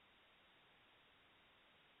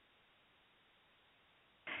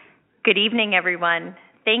Good evening, everyone.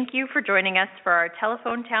 Thank you for joining us for our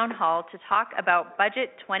telephone town hall to talk about Budget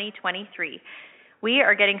 2023. We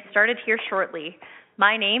are getting started here shortly.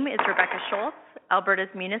 My name is Rebecca Schultz, Alberta's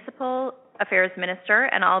Municipal Affairs Minister,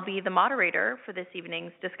 and I'll be the moderator for this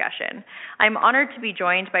evening's discussion. I'm honored to be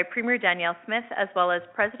joined by Premier Danielle Smith, as well as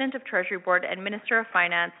President of Treasury Board and Minister of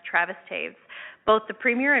Finance, Travis Toews. Both the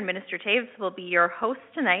Premier and Minister Toews will be your hosts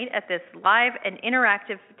tonight at this live and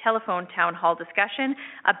interactive telephone town hall discussion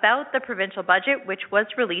about the provincial budget, which was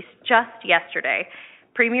released just yesterday.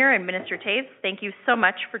 Premier and Minister Toews, thank you so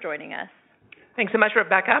much for joining us. Thanks so much,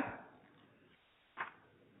 Rebecca.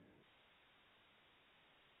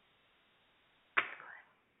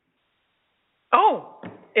 Oh,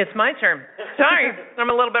 it's my turn. Sorry, I'm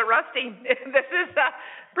a little bit rusty. This is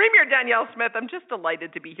Premier Danielle Smith. I'm just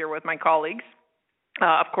delighted to be here with my colleagues.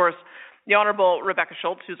 Of course, the Honourable Rebecca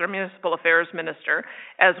Schultz, who's our Municipal Affairs Minister,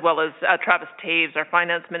 as well as Travis Toews, our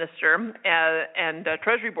Finance Minister, and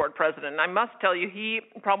Treasury Board President. I must tell you, he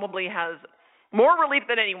probably has more relief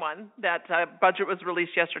than anyone that budget was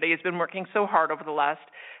released yesterday. He's been working so hard over the last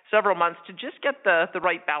several months to just get the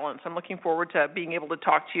right balance. I'm looking forward to being able to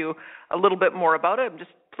talk to you a little bit more about it. I'm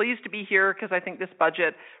just pleased to be here because I think this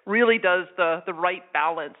budget really does the right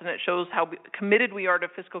balance, and it shows how committed we are to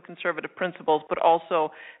fiscal conservative principles, but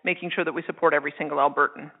also making sure that we support every single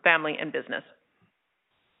Albertan, family and business.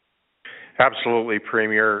 Absolutely,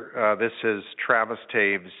 Premier. This is Travis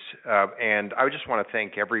Toews, and I just want to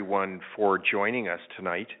thank everyone for joining us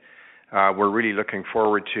tonight. We're really looking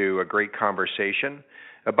forward to a great conversation.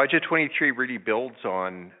 Budget 23 really builds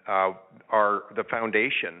on the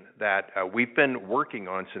foundation that we've been working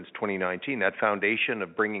on since 2019, that foundation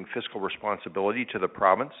of bringing fiscal responsibility to the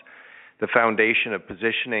province, the foundation of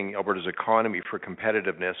positioning Alberta's economy for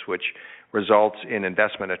competitiveness, which results in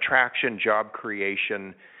investment attraction, job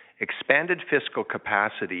creation, expanded fiscal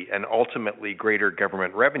capacity, and ultimately greater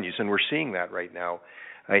government revenues. And we're seeing that right now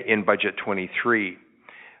in Budget 23.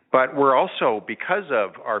 But we're also, because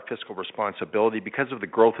of our fiscal responsibility, because of the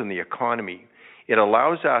growth in the economy, it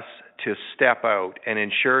allows us to step out and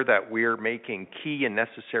ensure that we're making key and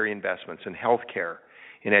necessary investments in healthcare,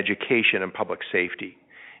 in education, and public safety.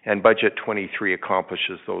 And Budget 23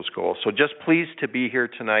 accomplishes those goals. So just pleased to be here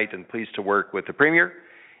tonight and pleased to work with the Premier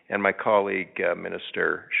and my colleague,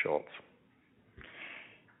 Minister Schultz.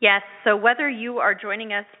 Yes, so whether you are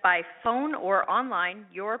joining us by phone or online,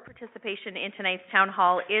 your participation in tonight's town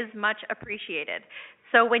hall is much appreciated.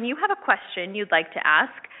 So when you have a question you'd like to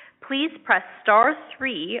ask, please press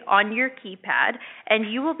 *3 on your keypad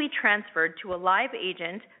and you will be transferred to a live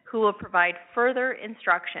agent who will provide further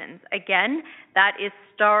instructions. Again, that is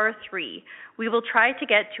 *3. We will try to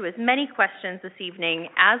get to as many questions this evening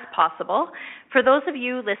as possible. For those of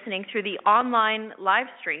you listening through the online live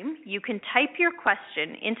stream, you can type your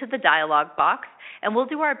question into the dialog box and we'll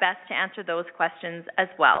do our best to answer those questions as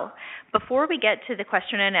well. Before we get to the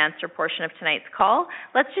question and answer portion of tonight's call,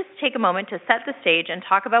 let's just take a moment to set the stage and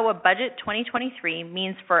talk about what Budget 2023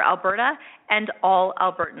 means for Alberta and all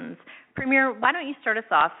Albertans. Premier, why don't you start us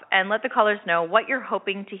off and let the callers know what you're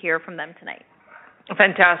hoping to hear from them tonight?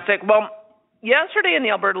 Fantastic. Well, yesterday in the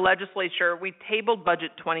Alberta Legislature, we tabled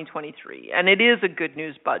Budget 2023, and it is a good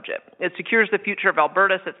news budget. It secures the future of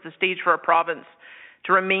Alberta, sets the stage for our province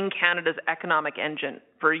to remain Canada's economic engine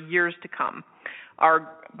for years to come. Our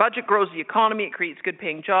budget grows the economy, it creates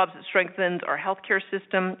good-paying jobs, it strengthens our healthcare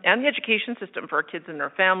system and the education system for our kids and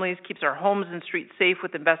their families, keeps our homes and streets safe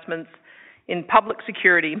with investments in public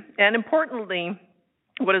security, and importantly,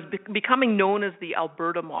 what is becoming known as the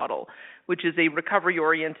Alberta model, which is a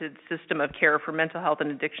recovery-oriented system of care for mental health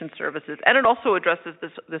and addiction services. And it also addresses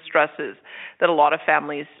the stresses that a lot of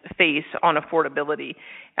families face on affordability.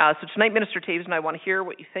 So tonight, Minister Toews and I want to hear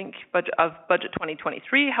what you think of Budget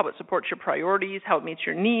 2023, how it supports your priorities, how it meets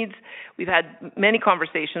your needs. We've had many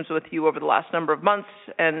conversations with you over the last number of months,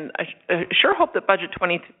 and I sure hope that Budget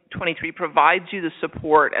 2023 provides you the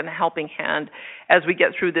support and the helping hand as we get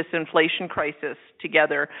through this inflation crisis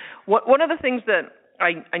together. One of the things that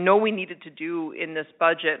I know we needed to do in this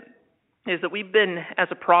budget is that we've been, as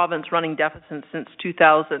a province, running deficits since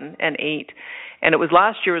 2008. And it was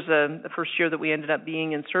last year was the first year that we ended up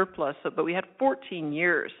being in surplus, but we had 14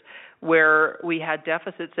 years where we had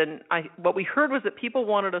deficits. And what we heard was that people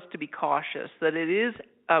wanted us to be cautious, that it is,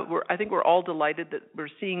 I think we're all delighted that we're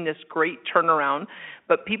seeing this great turnaround,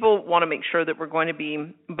 but people want to make sure that we're going to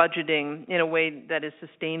be budgeting in a way that is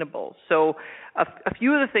sustainable. So a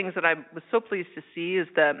few of the things that I was so pleased to see is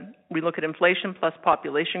that we look at inflation plus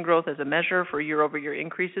population growth as a measure for year-over-year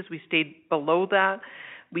increases. We stayed below that.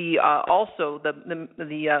 We also,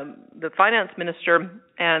 the finance minister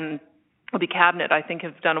and the Cabinet, I think,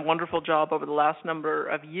 have done a wonderful job over the last number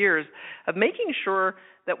of years of making sure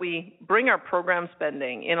that we bring our program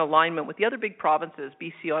spending in alignment with the other big provinces,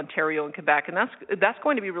 BC, Ontario, and Quebec, and that's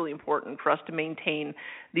going to be really important for us to maintain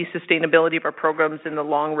the sustainability of our programs in the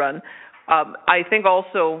long run. I think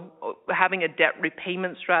also having a debt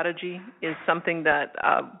repayment strategy is something that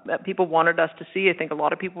people wanted us to see. I think a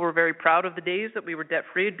lot of people were very proud of the days that we were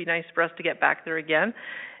debt-free. It'd be nice for us to get back there again,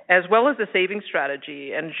 as well as a savings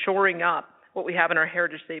strategy and shoring up what we have in our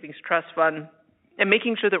Heritage Savings Trust Fund and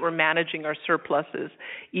making sure that we're managing our surpluses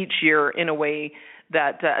each year in a way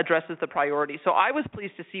that addresses the priority. So I was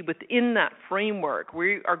pleased to see within that framework,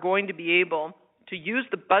 we are going to be able to use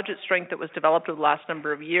the budget strength that was developed over the last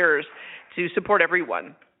number of years to support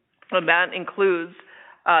everyone. And that includes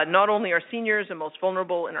not only our seniors and most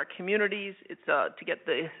vulnerable in our communities, it's to get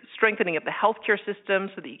the strengthening of the healthcare system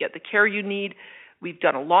so that you get the care you need. We've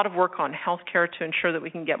done a lot of work on healthcare to ensure that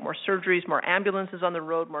we can get more surgeries, more ambulances on the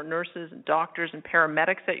road, more nurses and doctors and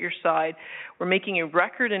paramedics at your side. We're making a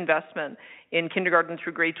record investment in kindergarten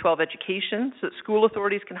through grade 12 education so that school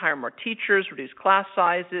authorities can hire more teachers, reduce class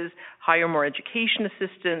sizes, hire more education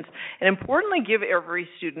assistants, and importantly, give every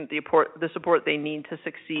student the support they need to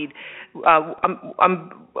succeed.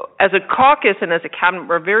 As a caucus and as a cabinet,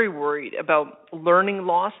 we're very worried about learning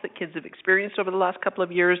loss that kids have experienced over the last couple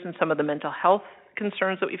of years and some of the mental health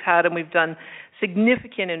concerns that we've had, and we've done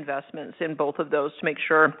significant investments in both of those to make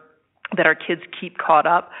sure that our kids keep caught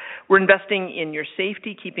up. We're investing in your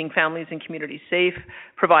safety, keeping families and communities safe,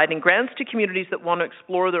 providing grants to communities that want to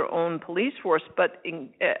explore their own police force, but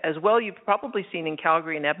as well, you've probably seen in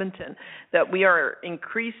Calgary and Edmonton that we are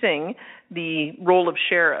increasing the role of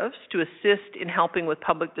sheriffs to assist in helping with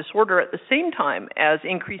public disorder at the same time as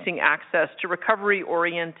increasing access to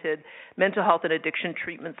recovery-oriented mental health and addiction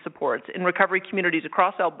treatment supports in recovery communities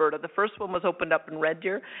across Alberta. The first one was opened up in Red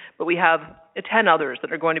Deer, but we have 10 others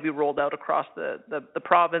that are going to be rolled out across the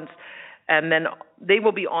province, and then they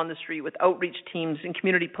will be on the street with outreach teams and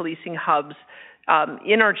community policing hubs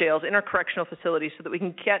in our jails, in our correctional facilities, so that we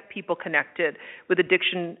can get people connected with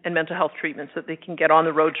addiction and mental health treatments so that they can get on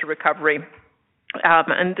the road to recovery.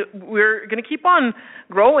 And we're going to keep on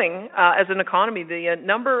growing as an economy. The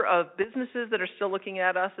number of businesses that are still looking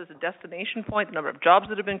at us as a destination point, the number of jobs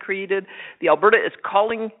that have been created, the Alberta is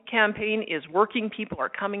Calling campaign is working. People are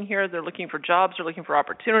coming here. They're looking for jobs. They're looking for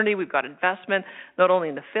opportunity. We've got investment not only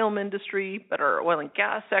in the film industry, but our oil and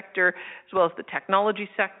gas sector, as well as the technology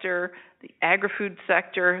sector, the agri-food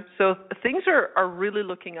sector. So things are really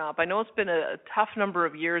looking up. I know it's been a tough number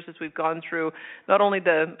of years as we've gone through not only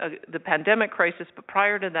the pandemic crisis, but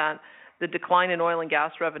prior to that, the decline in oil and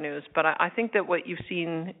gas revenues. But I think that what you've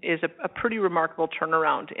seen is a pretty remarkable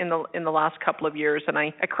turnaround in the last couple of years, and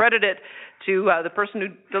I credit it to the person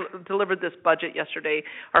who delivered this budget yesterday,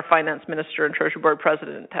 our Finance Minister and Treasury Board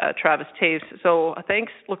President, Travis Toews. So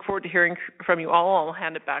thanks. Look forward to hearing from you all. I'll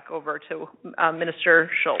hand it back over to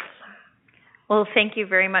Minister Schultz. Well, thank you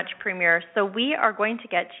very much, Premier. So we are going to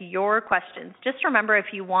get to your questions. Just remember, if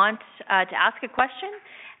you want to ask a question,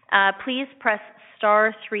 please press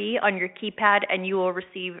 *3 on your keypad and you will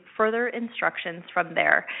receive further instructions from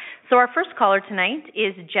there. So our first caller tonight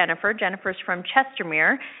is Jennifer. Jennifer's from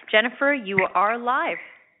Chestermere. Jennifer, you are live.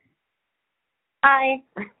 Hi.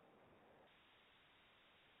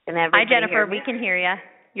 Hi, Jennifer. We can hear you.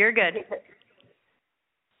 You're good.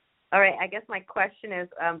 All right. I guess my question is,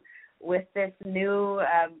 with this new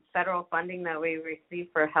federal funding that we receive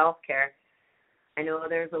for healthcare, I know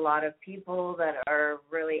there's a lot of people that are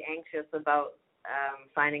really anxious about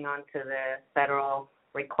signing on to the federal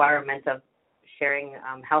requirement of sharing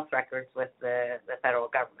health records with the federal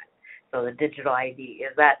government. So the digital ID,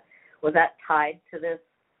 was that tied to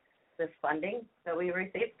this funding that we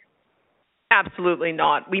received? Absolutely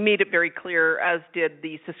not. We made it very clear, as did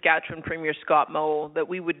the Saskatchewan Premier Scott Moe, that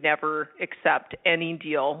we would never accept any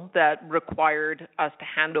deal that required us to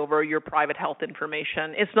hand over your private health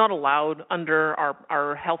information. It's not allowed under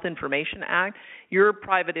our Health Information Act. Your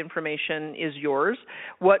private information is yours.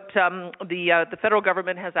 What the federal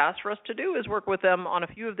government has asked for us to do is work with them on a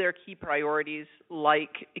few of their key priorities,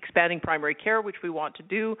 like expanding primary care, which we want to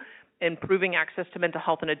do, improving access to mental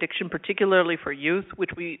health and addiction, particularly for youth, which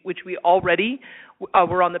we already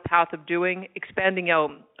were on the path of doing, expanding out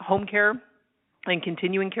home care and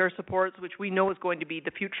continuing care supports, which we know is going to be the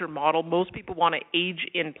future model. Most people want to age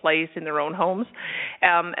in place in their own homes,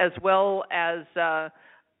 as well as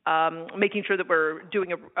making sure that we're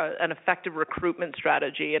doing an effective recruitment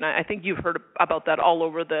strategy. And I think you've heard about that all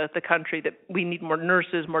over the country, that we need more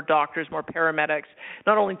nurses, more doctors, more paramedics,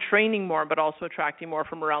 not only training more, but also attracting more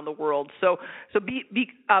from around the world. So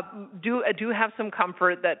do have some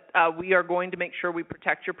comfort that we are going to make sure we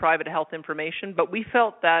protect your private health information. But we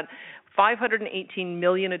felt that $518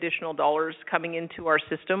 million additional dollars coming into our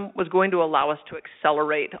system was going to allow us to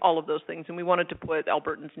accelerate all of those things, and we wanted to put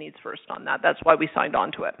Albertans' needs first on that. That's why we signed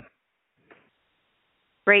on to it.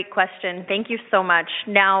 Great question. Thank you so much.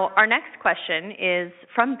 Now, our next question is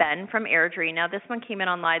from Ben from Airdrie. Now, this one came in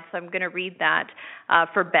online, so I'm going to read that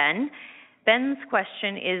for Ben. Ben's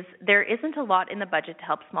question is, there isn't a lot in the budget to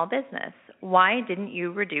help small business. Why didn't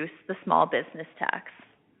you reduce the small business tax?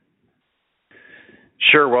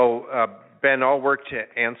 Sure. Well, Ben, I'll work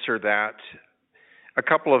to answer that. A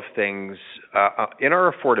couple of things. In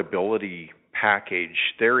our affordability package,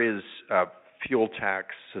 there is fuel tax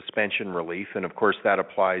suspension relief, and of course that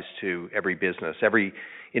applies to every business, every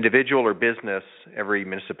individual or business, every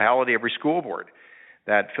municipality, every school board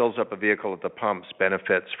that fills up a vehicle at the pumps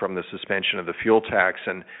benefits from the suspension of the fuel tax.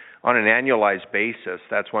 And on an annualized basis,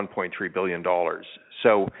 that's $1.3 billion.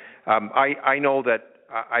 So I know that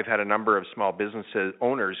I've had a number of small business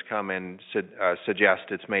owners come and suggest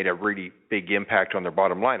it's made a really big impact on their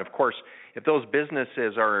bottom line. Of course, if those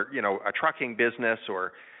businesses are, a trucking business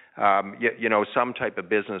or, some type of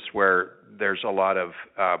business where there's a lot of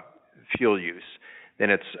fuel use, then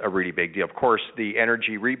it's a really big deal. Of course, the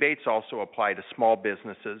energy rebates also apply to small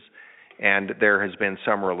businesses, and there has been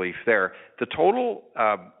some relief there. The total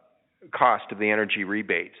cost of the energy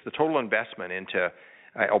rebates, the total investment into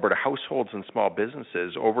Alberta households and small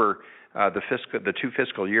businesses over the 2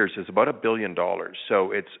 fiscal years is about $1 billion.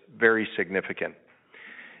 So it's very significant.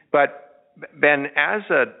 But Ben, as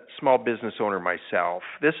a small business owner myself,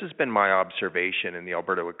 this has been my observation in the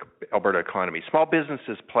Alberta economy. Small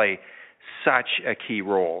businesses play such a key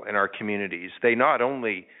role in our communities. They not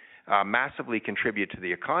only massively contribute to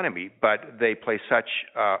the economy, but they play such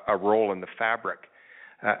a role in the fabric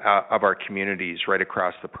of our communities right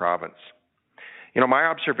across the province. My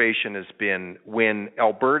observation has been when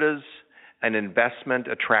Alberta's an investment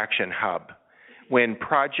attraction hub, when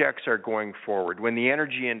projects are going forward, when the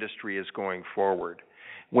energy industry is going forward,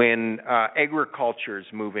 when agriculture is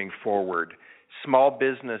moving forward, small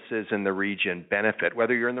businesses in the region benefit,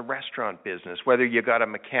 whether you're in the restaurant business, whether you got a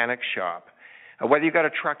mechanic shop, whether you got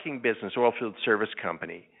a trucking business, oilfield service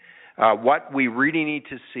company. What we really need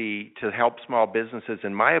to see to help small businesses,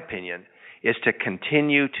 in my opinion, is to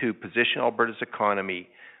continue to position Alberta's economy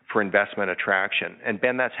for investment attraction. And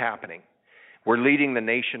Ben, that's happening. We're leading the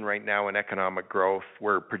nation right now in economic growth.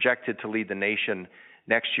 We're projected to lead the nation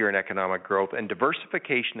next year in economic growth, and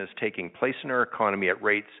diversification is taking place in our economy at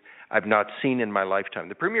rates I've not seen in my lifetime.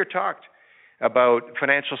 The Premier talked about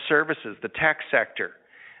financial services, the tech sector.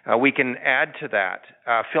 We can add to that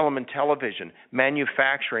film and television,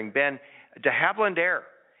 manufacturing. Ben, de Havilland Air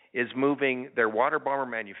is moving their water bomber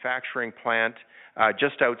manufacturing plant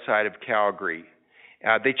just outside of Calgary.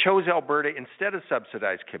 They chose Alberta instead of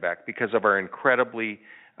subsidized Quebec because of our incredible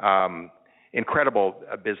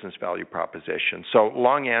business value proposition. So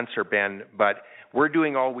long answer, Ben, but we're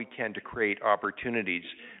doing all we can to create opportunities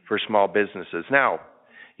for small businesses. Now,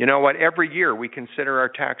 you know what? Every year we consider our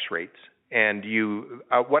tax rates, and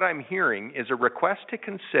what I'm hearing is a request to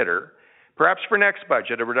consider, perhaps for next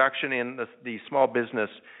budget, a reduction in the small business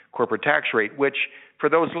corporate tax rate, which for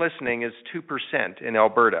those listening is 2% in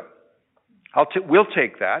Alberta. We'll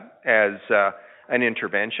take that as an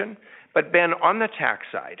intervention. But Ben, on the tax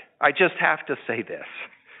side, I just have to say this,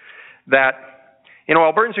 that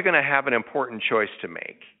Albertans are going to have an important choice to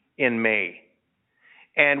make in May.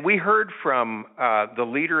 And we heard from the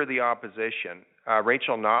leader of the opposition,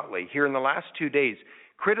 Rachel Notley, here in the last 2 days,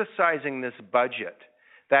 criticizing this budget,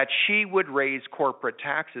 that she would raise corporate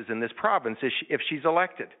taxes in this province if she's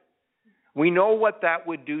elected. We know what that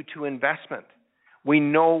would do to investment. We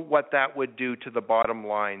know what that would do to the bottom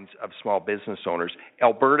lines of small business owners.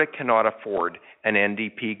 Alberta cannot afford an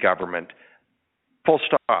NDP government. Full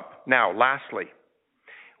stop. Now, lastly,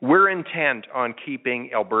 we're intent on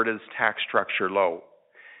keeping Alberta's tax structure low.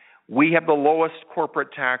 We have the lowest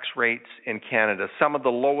corporate tax rates in Canada, some of the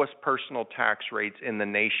lowest personal tax rates in the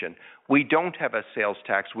nation. We don't have a sales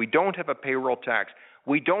tax. We don't have a payroll tax.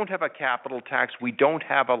 We don't have a capital tax. We don't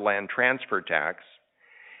have a land transfer tax.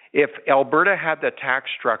 If Alberta had the tax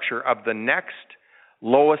structure of the next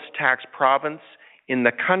lowest tax province in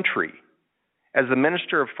the country, as the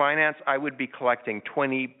Minister of Finance, I would be collecting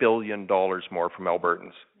 $20 billion more from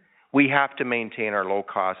Albertans. We have to maintain our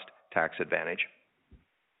low-cost tax advantage.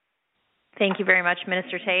 Thank you very much,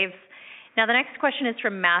 Minister Toews. Now, the next question is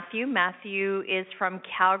from Matthew. Matthew is from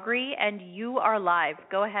Calgary, and you are live.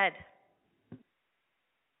 Go ahead.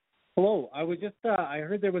 Hello. I was just, I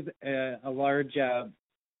heard there was a large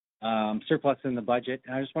surplus in the budget.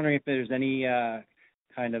 I was just wondering if there's any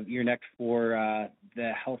kind of ear neck for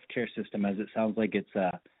the healthcare system, as it sounds like it's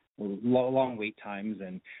long wait times.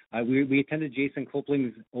 And we attended Jason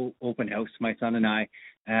Copling's open house, my son and I,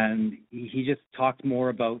 and he just talked more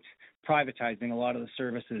about privatizing a lot of the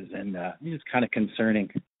services, and it's kind of concerning.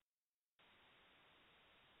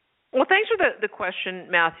 Well, thanks for the question,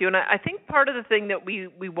 Matthew. And I think part of the thing that we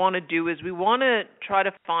want to do is we want to try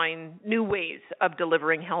to find new ways of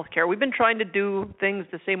delivering healthcare. We've been trying to do things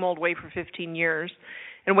the same old way for 15 years,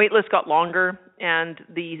 and wait lists got longer, and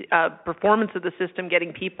the performance of the system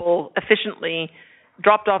getting people efficiently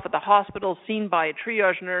dropped off at the hospital, seen by a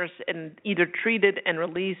triage nurse, and either treated and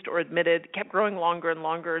released or admitted, kept growing longer and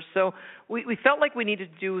longer. So we felt like we needed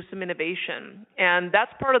to do some innovation. And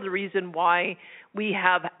that's part of the reason why we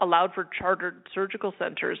have allowed for chartered surgical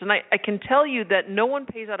centers. And I can tell you that no one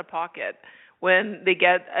pays out of pocket when they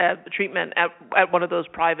get treatment at one of those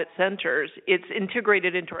private centers. It's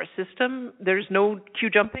integrated into our system. There's no queue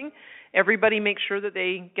jumping. Everybody makes sure that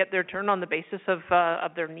they get their turn on the basis of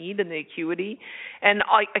their need and the acuity. And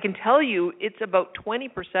I can tell you it's about 20%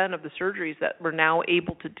 of the surgeries that we're now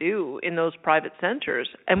able to do in those private centers.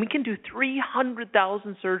 And we can do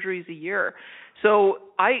 300,000 surgeries a year. So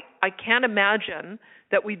I can't imagine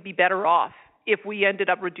that we'd be better off if we ended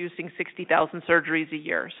up reducing 60,000 surgeries a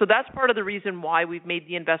year. So that's part of the reason why we've made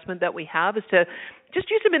the investment that we have, is to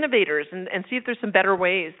just use some innovators and see if there's some better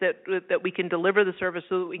ways that we can deliver the service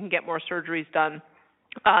so that we can get more surgeries done.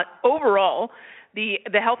 Overall, the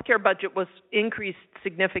healthcare budget was increased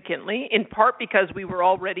significantly, in part because we were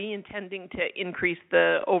already intending to increase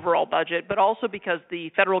the overall budget, but also because the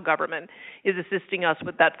federal government is assisting us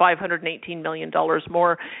with that $518 million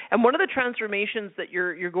more. And one of the transformations that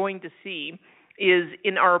you're going to see is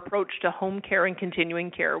in our approach to home care and continuing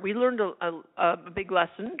care. We learned a big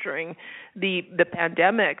lesson during the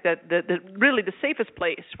pandemic that really the safest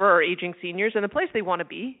place for our aging seniors and the place they want to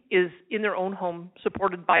be is in their own home,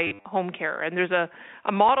 supported by home care. And there's a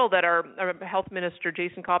model that our health minister,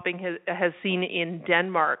 Jason Copping, has seen in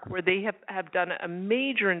Denmark, where they have done a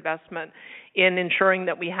major investment in ensuring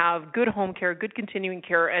that we have good home care, good continuing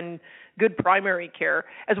care, and good primary care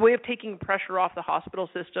as a way of taking pressure off the hospital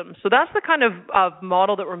system. So that's the kind of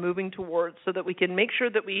model that we're moving towards, so that we can make sure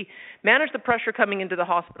that we manage the pressure coming into the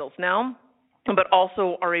hospitals now, but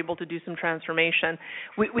also are able to do some transformation.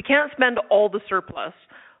 We can't spend all the surplus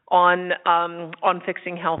on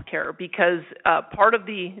fixing healthcare, because part of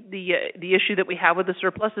the issue that we have with the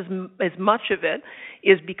surplus is much of it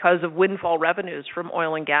is because of windfall revenues from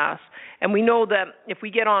oil and gas. And we know that if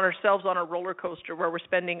we get on ourselves on a roller coaster where we're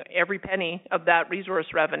spending every penny of that resource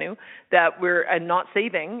revenue that we're not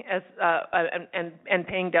saving and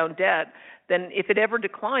paying down debt, then if it ever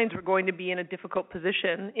declines, we're going to be in a difficult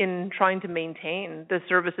position in trying to maintain the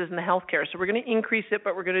services and the healthcare. So we're going to increase it,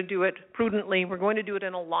 but we're going to do it prudently. We're going to do it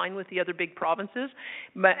in line with the other big provinces.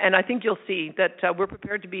 And I think you'll see that we're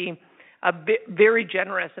prepared to be very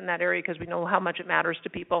generous in that area, because we know how much it matters to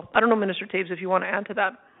people. I don't know, Minister Toews, if you want to add to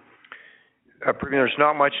that. There's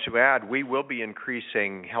not much to add. We will be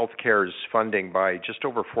increasing healthcare's funding by just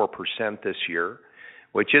over 4% this year,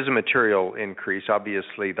 which is a material increase,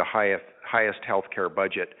 obviously the highest healthcare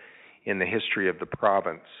budget in the history of the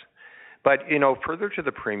province. But, further to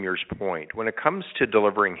the Premier's point, when it comes to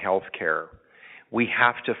delivering healthcare, we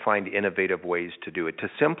have to find innovative ways to do it. To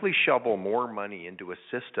simply shovel more money into a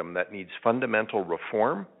system that needs fundamental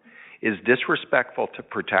reform is disrespectful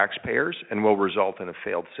for taxpayers and will result in a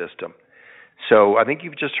failed system. So I think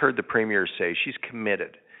you've just heard the Premier say she's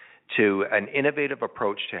committed to an innovative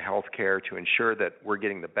approach to healthcare to ensure that we're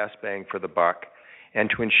getting the best bang for the buck, and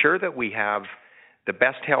to ensure that we have the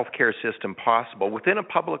best healthcare system possible within a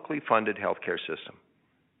publicly funded healthcare system.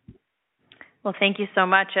 Well, thank you so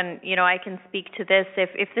much. And, I can speak to this.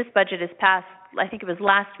 If this budget is passed, I think it was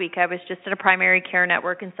last week, I was just at a primary care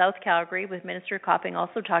network in South Calgary with Minister Copping,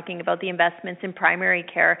 also talking about the investments in primary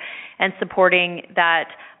care and supporting that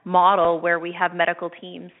model where we have medical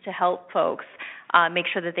teams to help folks make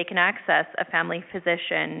sure that they can access a family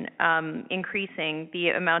physician, increasing the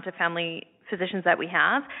amount of family physicians that we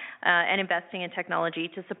have and investing in technology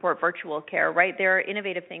to support virtual care, right? There are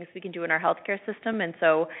innovative things we can do in our healthcare system, and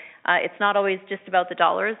so it's not always just about the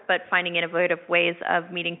dollars, but finding innovative ways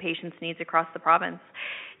of meeting patients' needs across the province.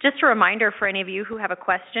 Just a reminder for any of you who have a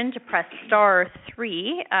question to press star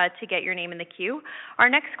 3 to get your name in the queue. Our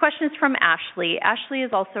next question is from Ashley. Ashley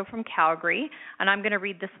is also from Calgary, and I'm going to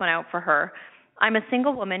read this one out for her. I'm a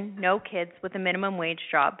single woman, no kids, with a minimum wage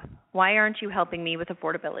job. Why aren't you helping me with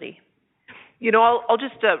affordability? You know, I'll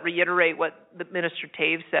just reiterate what the Minister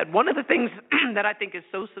Toews said. One of the things that I think is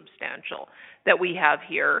so substantial that we have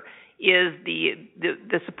here is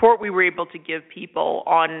the support we were able to give people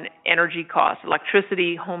on energy costs,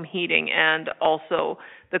 electricity, home heating, and also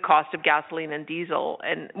the cost of gasoline and diesel.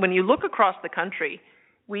 And when you look across the country,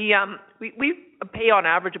 we pay on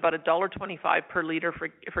average about $1.25 per liter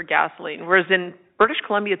for gasoline, whereas in British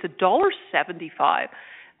Columbia it's $1.75.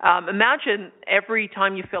 Imagine every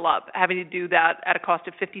time you fill up having to do that at a cost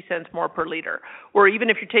of 50 cents more per liter. Or even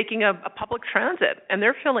if you're taking a public transit and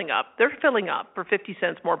they're filling up for 50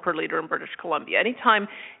 cents more per liter in British Columbia. Anytime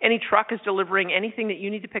any truck is delivering anything that you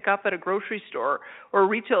need to pick up at a grocery store or a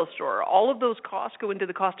retail store, all of those costs go into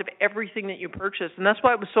the cost of everything that you purchase. And that's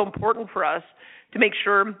why it was so important for us to make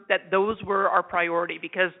sure that those were our priority,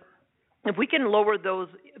 because if we can lower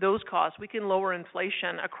those costs, we can lower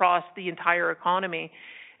inflation across the entire economy.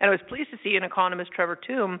 And I was pleased to see an economist, Trevor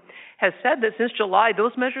Toews, has said that since July,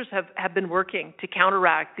 those measures have been working to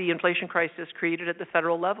counteract the inflation crisis created at the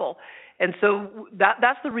federal level. And so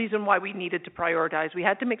that's the reason why we needed to prioritize. We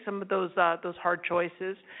had to make some of those hard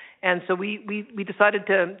choices. And so we decided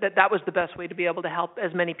that was the best way to be able to help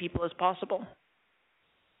as many people as possible.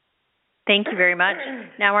 Thank you very much.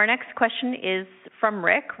 Now our next question is from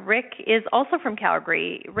Rick. Rick is also from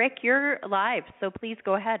Calgary. Rick, you're live, so please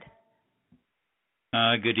go ahead.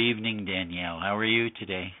 Good evening, Danielle. How are you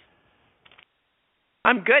today?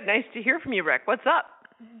 I'm good. Nice to hear from you, Rick. What's up?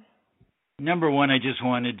 Number one, I just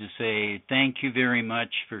wanted to say thank you very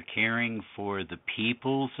much for caring for the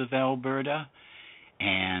peoples of Alberta.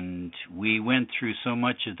 And we went through so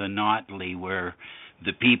much of the Notley where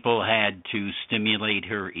the people had to stimulate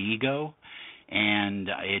her ego. And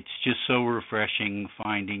it's just so refreshing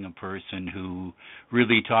finding a person who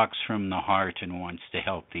really talks from the heart and wants to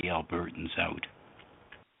help the Albertans out.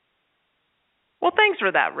 Well, thanks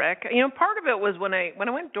for that, Rick. You know, part of it was when I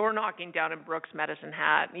went door knocking down in Brooks, Medicine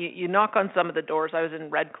Hat. You knock on some of the doors. I was in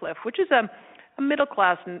Redcliffe, which is a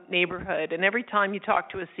middle-class neighborhood, and every time you talk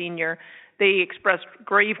to a senior, they expressed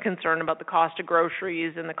grave concern about the cost of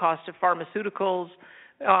groceries and the cost of pharmaceuticals.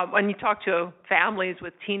 When you talk to families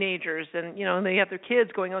with teenagers and, you know, they have their kids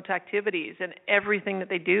going out to activities and everything that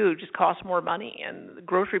they do just costs more money and the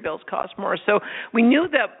grocery bills cost more. So we knew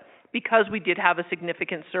that because we did have a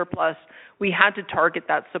significant surplus, we had to target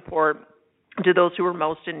that support to those who were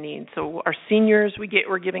most in need. So our seniors,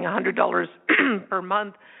 we're giving $100 per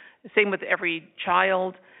month, same with every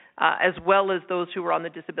child, as well as those who were on the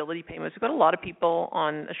disability payments. We've got a lot of people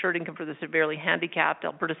on assured income for the severely handicapped,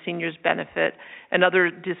 Alberta Seniors Benefit, and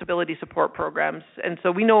other disability support programs. And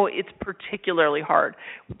so we know it's particularly hard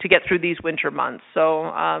to get through these winter months.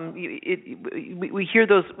 So we hear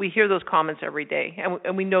those comments every day,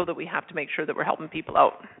 and we know that we have to make sure that we're helping people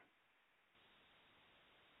out.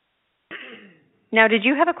 Now, did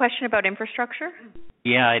you have a question about infrastructure?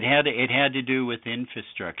 Yeah, it had to do with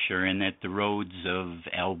infrastructure, and that the roads of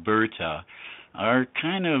Alberta are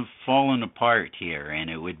kind of falling apart here, and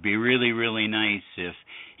it would be really, really nice if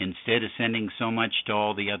instead of sending so much to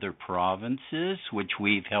all the other provinces, which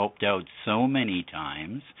we've helped out so many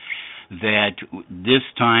times, that this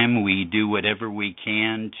time we do whatever we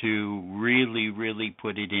can to really, really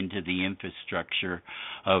put it into the infrastructure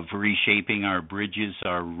of reshaping our bridges,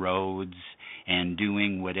 our roads, and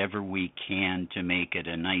doing whatever we can to make it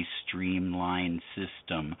a nice streamlined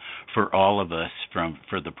system for all of us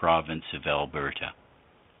for the province of Alberta.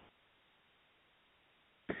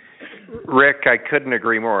 Rick, I couldn't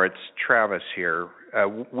agree more. It's Travis here.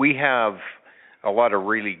 We have a lot of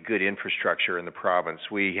really good infrastructure in the province.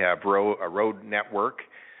 We have a road network,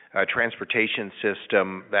 a transportation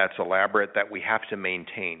system that's elaborate that we have to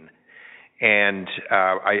maintain. And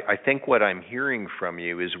I think what I'm hearing from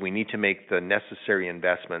you is we need to make the necessary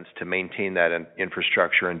investments to maintain that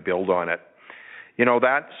infrastructure and build on it. You know,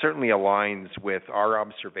 that certainly aligns with our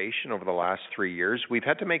observation over the last 3 years. We've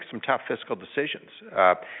had to make some tough fiscal decisions,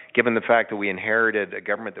 given the fact that we inherited a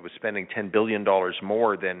government that was spending $10 billion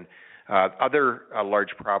more than other large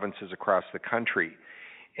provinces across the country.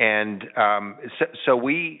 And so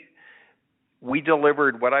we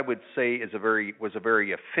delivered what I would say was a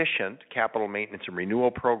very efficient capital maintenance and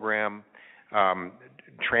renewal program,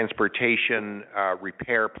 transportation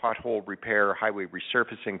repair, pothole repair, highway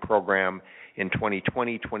resurfacing program in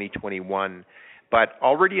 2020, 2021. But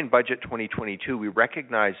already in budget 2022, we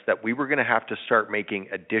recognized that we were going to have to start making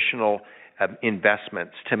additional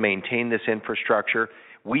investments to maintain this infrastructure.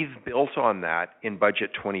 We've built on that in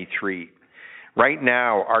budget 23. Right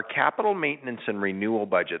now, our capital maintenance and renewal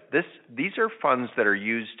budget, these are funds that are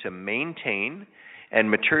used to maintain and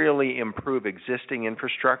materially improve existing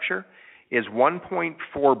infrastructure, is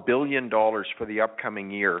 $1.4 billion for the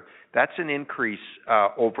upcoming year. That's an increase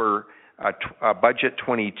over budget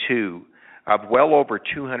 22 of well over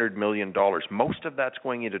 $200 million. Most of that's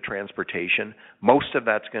going into transportation. Most of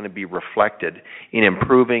that's going to be reflected in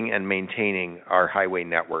improving and maintaining our highway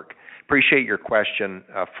network. Appreciate your question.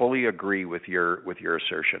 Fully agree with your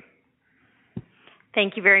assertion.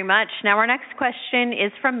 Thank you very much. Now our next question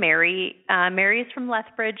is from Mary. Mary is from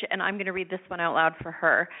Lethbridge, and I'm going to read this one out loud for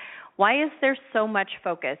her. Why is there so much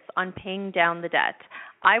focus on paying down the debt?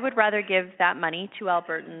 I would rather give that money to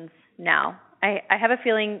Albertans now. I have a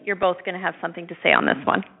feeling you're both going to have something to say on this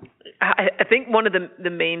one. I think one of the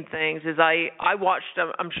main things is I watched,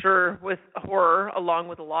 I'm sure, with horror, along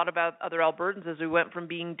with a lot of other Albertans, as we went from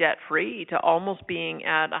being debt-free to almost being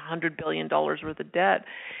at $100 billion worth of debt.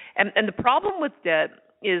 And the problem with debt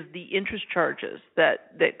is the interest charges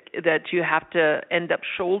that you have to end up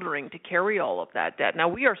shouldering to carry all of that debt. Now,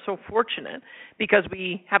 we are so fortunate because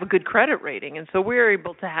we have a good credit rating, and so we're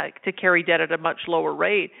able to carry debt at a much lower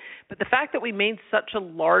rate. But the fact that we made such a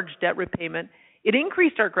large debt repayment, it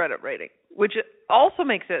increased our credit rating, which also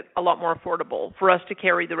makes it a lot more affordable for us to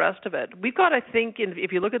carry the rest of it. We've got, I think,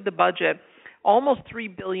 if you look at the budget, almost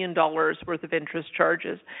 $3 billion worth of interest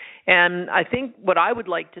charges. And I think what I would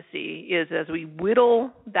like to see is as we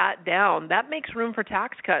whittle that down, that makes room for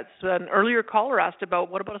tax cuts. An earlier caller asked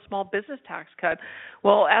about what about a small business tax cut?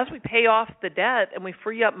 Well, as we pay off the debt and we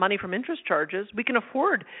free up money from interest charges, we can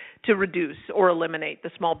afford to reduce or eliminate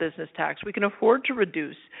the small business tax. We can afford to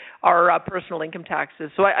reduce our personal income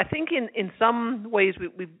taxes. So I think in some ways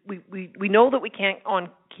we know that we can't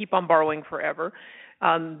keep on borrowing forever.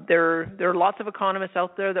 There are lots of economists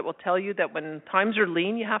out there that will tell you that when times are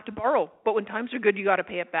lean, you have to borrow. But when times are good, you got to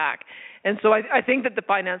pay it back. And so I think that the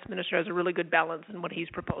finance minister has a really good balance in what he's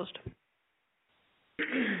proposed.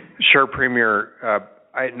 Sure, Premier.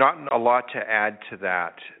 Not a lot to add to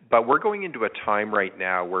that, but we're going into a time right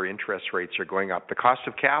now where interest rates are going up. The cost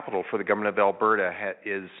of capital for the government of Alberta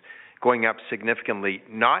is going up significantly,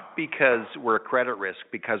 not because we're a credit risk,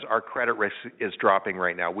 because our credit risk is dropping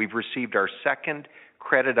right now. We've received our second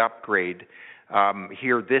credit upgrade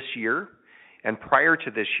here this year, and prior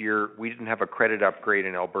to this year, we didn't have a credit upgrade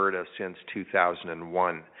in Alberta since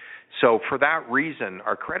 2001. So for that reason,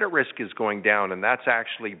 our credit risk is going down, and that's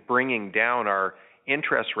actually bringing down our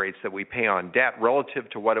interest rates that we pay on debt relative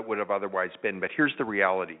to what it would have otherwise been. But here's the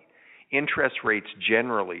reality. Interest rates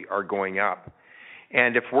generally are going up.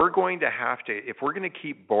 And if we're going to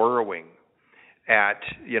keep borrowing at,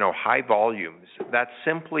 high volumes, that's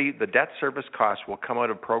simply the debt service costs will come out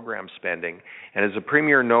of program spending, and as the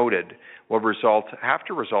Premier noted, will have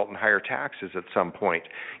to result in higher taxes at some point.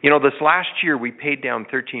 This last year we paid down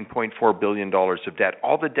 $13.4 billion of debt,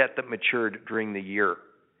 all the debt that matured during the year.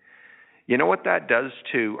 You know what that does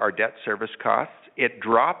to our debt service costs? It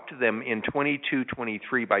dropped them in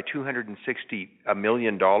 22-23 by $260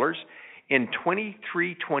 million. In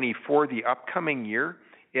 23-24, the upcoming year,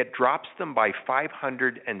 it drops them by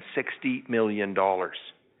 $560 million.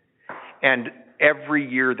 And every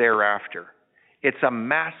year thereafter. It's a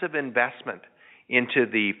massive investment into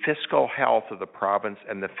the fiscal health of the province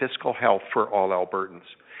and the fiscal health for all Albertans.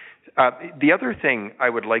 The other thing I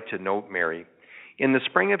would like to note, Mary, in the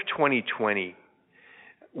spring of 2020,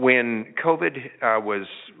 when COVID was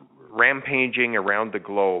rampaging around the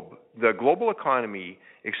globe, the global economy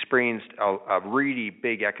experienced a really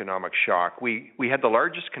big economic shock. We had the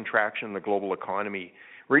largest contraction in the global economy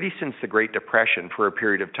really since the Great Depression for a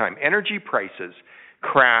period of time. Energy prices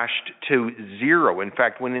crashed to zero, in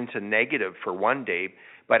fact went into negative for one day,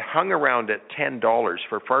 but hung around at $10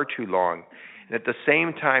 for far too long. And at the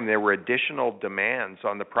same time, there were additional demands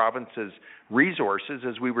on the province's resources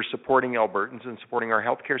as we were supporting Albertans and supporting our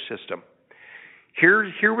healthcare system.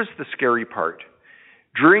 Here was the scary part.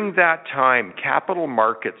 During that time, capital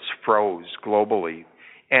markets froze globally,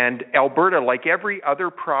 and Alberta, like every other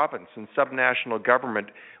province and subnational government,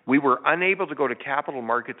 we were unable to go to capital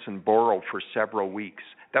markets and borrow for several weeks.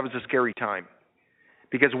 That was a scary time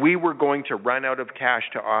because we were going to run out of cash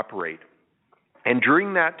to operate. And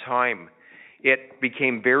during that time, it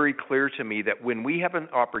became very clear to me that when we have an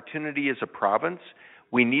opportunity as a province,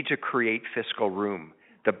 we need to create fiscal room.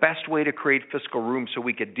 The best way to create fiscal room so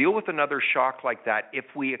we could deal with another shock like that if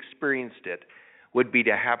we experienced it would be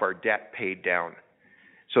to have our debt paid down.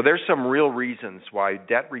 So there's some real reasons why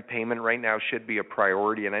debt repayment right now should be a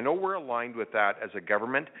priority, and I know we're aligned with that as a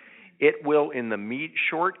government. It will, in the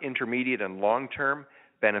short, intermediate, and long term,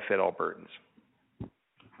 benefit Albertans.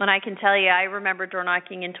 And I can tell you, I remember door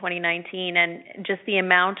knocking in 2019, and just the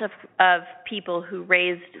amount of people who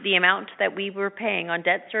raised the amount that we were paying on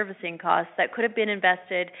debt servicing costs that could have been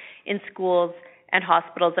invested in schools and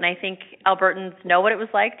hospitals. And I think Albertans know what it was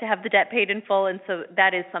like to have the debt paid in full, and so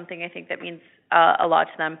that is something I think that means a lot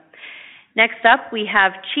to them. Next up, we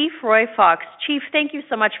have Chief Roy Fox. Chief, thank you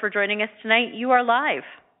so much for joining us tonight. You are live.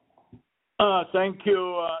 Thank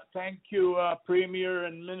you, Premier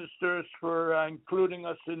and Ministers, for including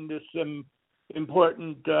us in this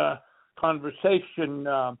important conversation.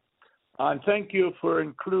 And thank you for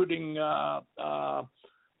including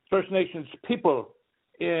First Nations people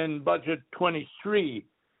in Budget 23.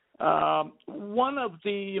 One of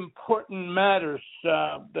the important matters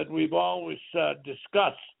that we've always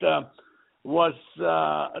discussed was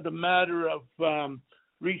the matter of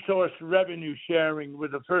resource revenue sharing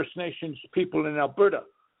with the First Nations people in Alberta.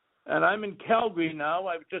 And I'm in Calgary now.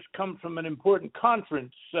 I've just come from an important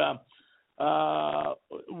conference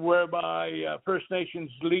whereby First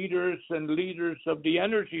Nations leaders and leaders of the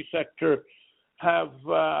energy sector have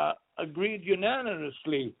agreed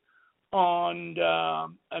unanimously on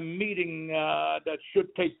a meeting that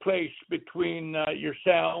should take place between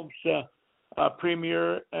yourselves,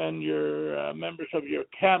 Premier, and your members of your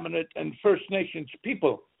cabinet and First Nations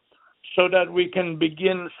people, so that we can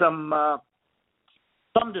begin some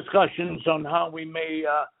discussions on how we may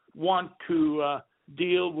want to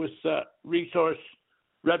deal with resource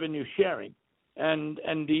revenue sharing and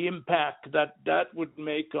the impact that would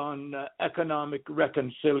make on economic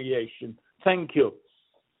reconciliation. Thank you.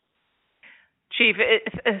 Chief,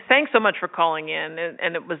 thanks so much for calling in,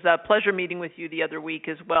 and it was a pleasure meeting with you the other week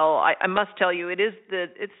as well. I must tell you, it's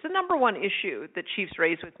the number one issue that Chiefs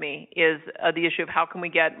raised with me is the issue of how can we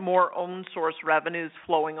get more own source revenues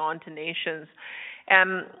flowing on to nations.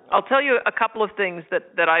 And I'll tell you a couple of things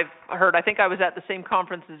that I've heard. I think I was at the same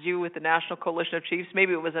conference as you with the National Coalition of Chiefs.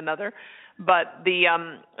 Maybe it was another, but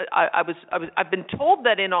I've been told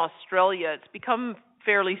that in Australia it's become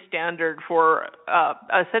fairly standard for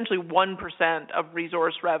essentially 1% of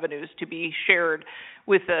resource revenues to be shared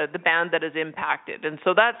with the band that is impacted. And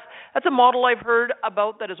so that's a model I've heard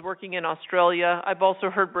about that is working in Australia. I've also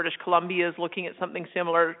heard British Columbia is looking at something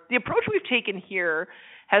similar. The approach we've taken here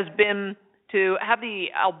has been to have the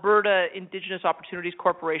Alberta Indigenous Opportunities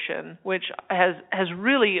Corporation, which has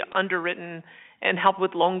really underwritten and helped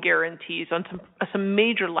with loan guarantees on some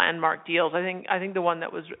major landmark deals. I think the one that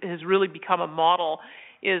has really become a model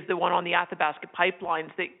is the one on the Athabasca pipelines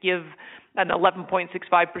that give an 11.65%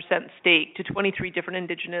 stake to 23 different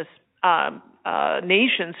Indigenous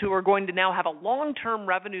nations who are going to now have a long-term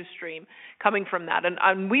revenue stream coming from that.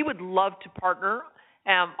 And we would love to partner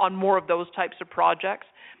on more of those types of projects.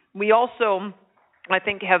 We also, I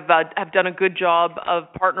think, have done a good job of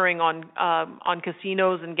partnering on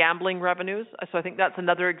casinos and gambling revenues. So I think that's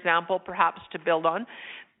another example perhaps to build on.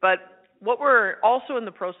 But what we're also in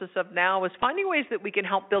the process of now is finding ways that we can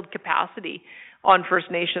help build capacity on First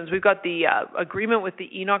Nations. We've got the agreement with the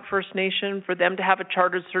Enoch First Nation for them to have a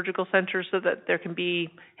chartered surgical center so that there can be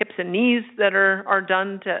hips and knees that are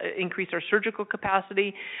done to increase our surgical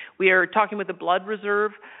capacity. We are talking with the Blood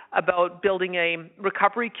Reserve about building a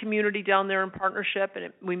recovery community down there in partnership,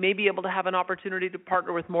 and we may be able to have an opportunity to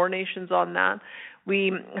partner with more nations on that.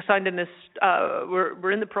 We signed in this.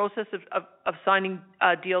 We're in the process of signing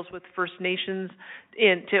deals with First Nations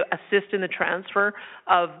to assist in the transfer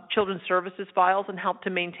of children's services files and help to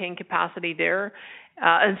maintain capacity there.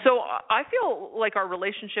 And so I feel like our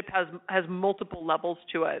relationship has multiple levels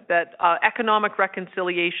to it, that economic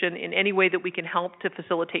reconciliation in any way that we can help to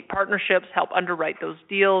facilitate partnerships, help underwrite those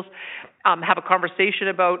deals, have a conversation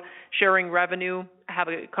about sharing revenue, have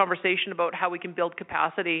a conversation about how we can build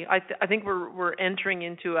capacity. I think we're entering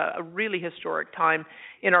into a really historic time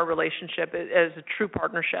in our relationship as a true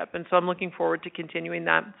partnership. And so I'm looking forward to continuing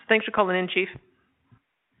that. So thanks for calling in, Chief.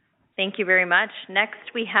 Thank you very much. Next,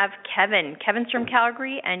 we have Kevin. Kevin's from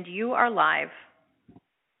Calgary, and you are live.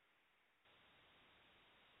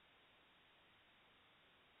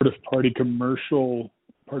 Party commercial,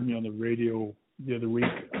 on the radio the other week,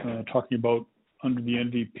 talking about under the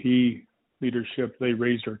NDP leadership, they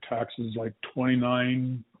raised our taxes like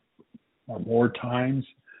 29 or more times.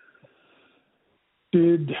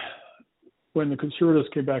 Did when the Conservatives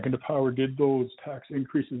came back into power, did those tax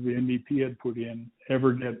increases the NDP had put in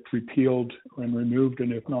ever get repealed and removed,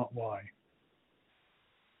 and if not, why?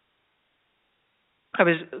 I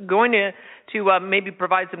was going to maybe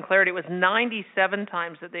provide some clarity. It was 97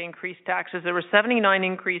 times that they increased taxes. There were 79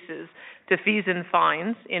 increases to fees and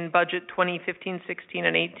fines in budget 2015, 16,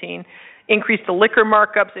 and 18. Increase to liquor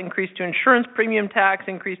markups, increase to insurance premium tax,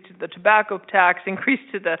 increase to the tobacco tax, increase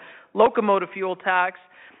to the locomotive fuel tax.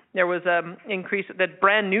 There was an increase, that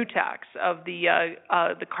brand new tax of the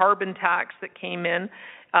carbon tax that came in,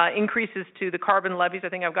 increases to the carbon levies. I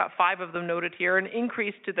think I've got 5 of them noted here. An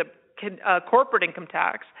increase to the corporate income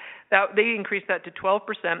tax, that they increased that to 12%,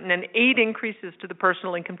 and then 8 increases to the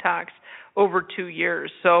personal income tax over 2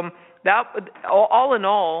 years. So that, all in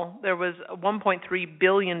all, there was $1.3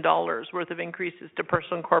 billion worth of increases to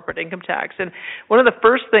personal and corporate income tax. And one of the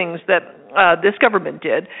first things that this government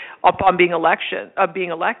did upon being elected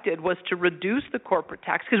was to reduce the corporate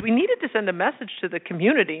tax, because we needed to send a message to the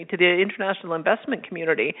community, to the international investment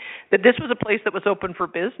community, that this was a place that was open for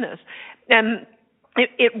business. And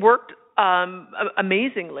it worked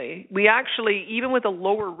amazingly. We actually, even with a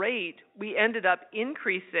lower rate, we ended up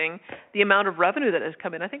increasing the amount of revenue that has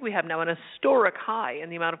come in. I think we have now an historic high in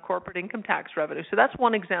the amount of corporate income tax revenue. So that's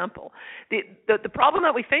one example. The problem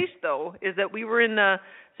that we faced, though, is that we were in a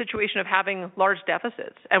situation of having large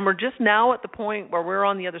deficits, and we're just now at the point where we're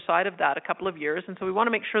on the other side of that a couple of years, and so we want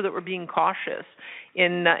to make sure that we're being cautious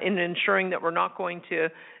in ensuring that we're not going to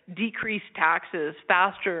decrease taxes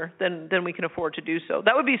faster than we can afford to do so.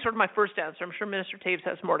 That would be sort of my first answer. I'm sure Minister Toews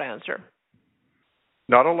has more to answer.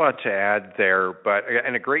 Not a lot to add there, but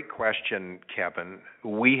and a great question, Kevin.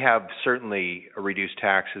 We have certainly reduced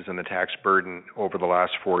taxes and the tax burden over the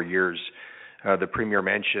last 4 years. The Premier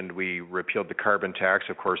mentioned we repealed the carbon tax.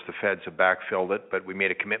 Of course, the feds have backfilled it, but we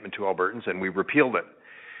made a commitment to Albertans and we repealed it.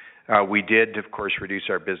 We did, of course, reduce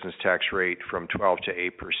our business tax rate from 12 to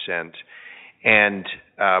 8%. And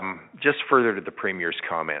just further to the Premier's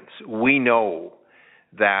comments, we know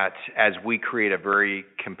that as we create a very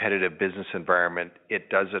competitive business environment, it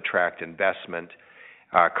does attract investment,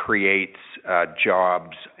 creates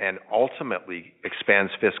jobs, and ultimately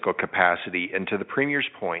expands fiscal capacity. And to the Premier's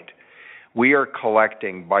point, we are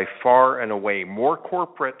collecting by far and away more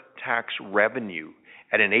corporate tax revenue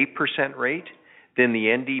at an 8% rate than the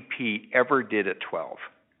NDP ever did at 12%.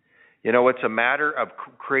 You know, it's a matter of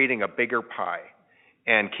creating a bigger pie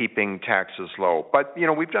and keeping taxes low. But, you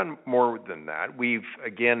know, we've done more than that. We've,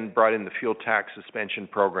 again, brought in the fuel tax suspension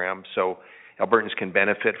program so Albertans can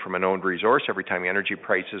benefit from an owned resource every time energy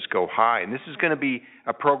prices go high. And this is going to be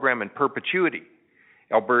a program in perpetuity.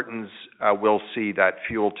 Albertans will see that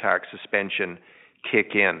fuel tax suspension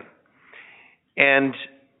kick in. And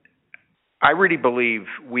I really believe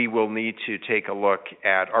we will need to take a look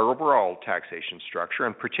at our overall taxation structure,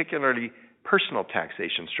 and particularly personal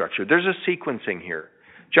taxation structure. There's a sequencing here.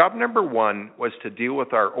 Job number 1 was to deal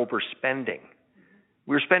with our overspending.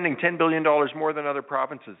 We were spending $10 billion more than other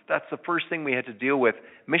provinces. That's the first thing we had to deal with.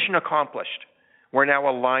 Mission accomplished. We're now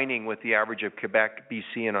aligning with the average of Quebec,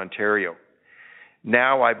 BC, and Ontario.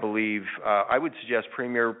 Now I believe, I would suggest,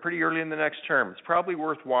 Premier, pretty early in the next term, it's probably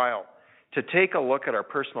worthwhile to take a look at our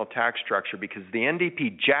personal tax structure, because the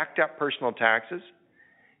NDP jacked up personal taxes,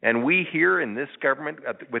 and we here in this government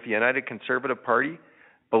with the United Conservative Party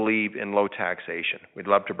believe in low taxation. We'd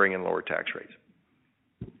love to bring in lower tax rates.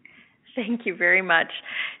 Thank you very much.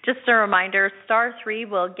 Just a reminder, *3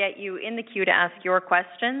 will get you in the queue to ask your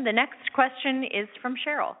question. The next question is from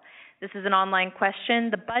Cheryl. This is an online question.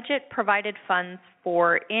 The budget provided funds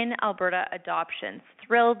for in Alberta adoptions.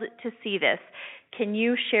 Thrilled to see this. Can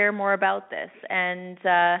you share more about this? And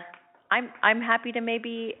I'm happy to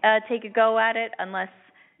maybe take a go at it, unless...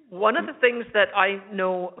 One of the things that I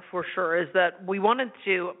know for sure is that we wanted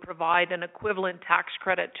to provide an equivalent tax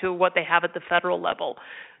credit to what they have at the federal level.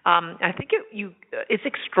 I think it's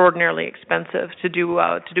extraordinarily expensive to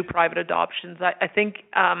do private adoptions. I think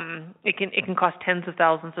it can cost tens of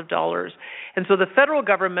thousands of dollars, and so the federal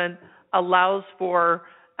government allows for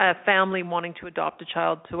a family wanting to adopt a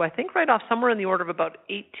child to, I think, write off somewhere in the order of about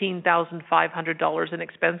 $18,500 in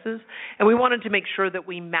expenses. And we wanted to make sure that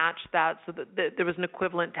we matched that so that there was an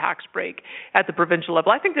equivalent tax break at the provincial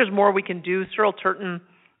level. I think there's more we can do. Cyril Turton,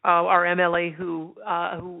 our MLA, who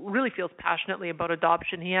really feels passionately about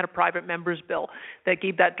adoption, he had a private member's bill that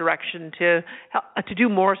gave that direction to do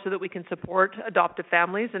more so that we can support adoptive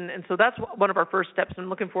families. And so that's one of our first steps, and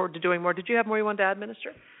looking forward to doing more. Did you have more you wanted to add, Minister?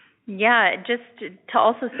 Yeah, just to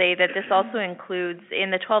also say that this also includes,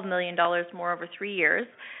 in the $12 million more over 3 years,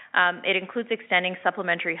 it includes extending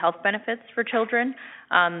supplementary health benefits for children.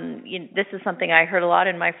 This is something I heard a lot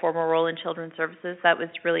in my former role in Children's Services. That was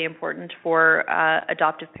really important for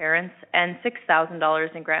adoptive parents, and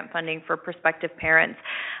 $6,000 in grant funding for prospective parents.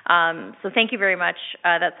 So thank you very much.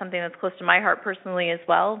 That's something that's close to my heart personally as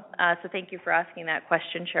well. So thank you for asking that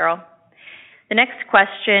question, Cheryl. The next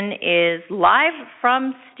question is live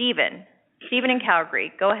from Stephen. Stephen in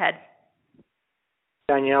Calgary. Go ahead.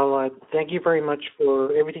 Danielle, thank you very much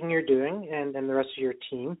for everything you're doing and the rest of your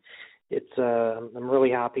team. I'm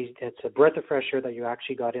really happy. It's a breath of fresh air that you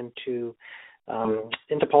actually got into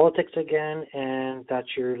politics again and that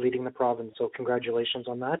you're leading the province. So congratulations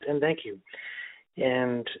on that, and thank you.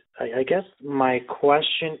 And I guess my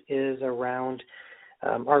question is around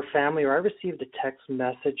our family. I received a text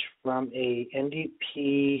message from a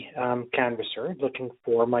NDP canvasser looking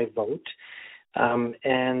for my vote.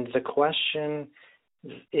 And the question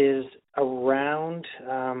is around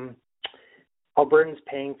Albertans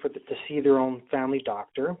paying to see their own family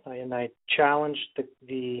doctor. And I challenged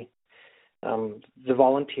the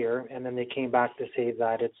volunteer, and then they came back to say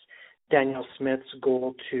that it's Danielle Smith's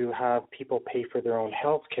goal to have people pay for their own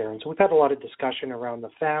health care. And so we've had a lot of discussion around the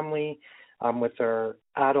family, with our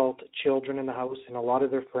adult children in the house and a lot of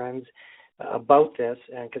their friends about this,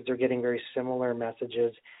 and because they're getting very similar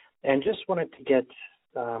messages. And just wanted to get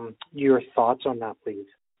your thoughts on that, please.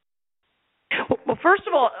 Well, first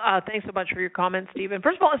of all, thanks so much for your comments, Stephen.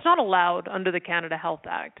 First of all, it's not allowed under the Canada Health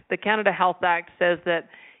Act. The Canada Health Act says that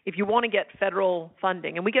if you want to get federal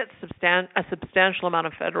funding, and we get a substantial amount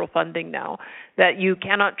of federal funding now, that you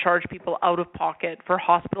cannot charge people out of pocket for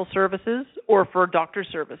hospital services or for doctor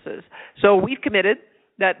services. So we've committed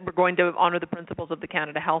that we're going to honor the principles of the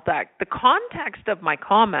Canada Health Act. The context of my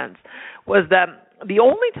comments was that the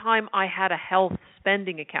only time I had a health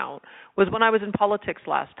spending account was when I was in politics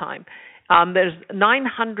last time. There's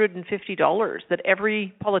 $950 that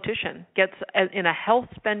every politician gets in a health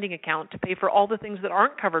spending account to pay for all the things that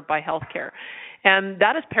aren't covered by health care. And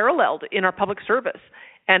that is paralleled in our public service.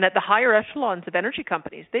 And at the higher echelons of energy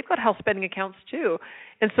companies, they've got health spending accounts too.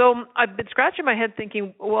 And so I've been scratching my head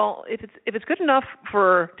thinking, well, if it's good enough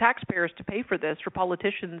for taxpayers to pay for this, for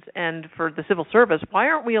politicians and for the civil service, why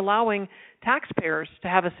aren't we allowing taxpayers to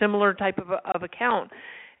have a similar type of account?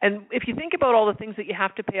 And if you think about all the things that you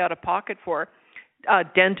have to pay out of pocket for,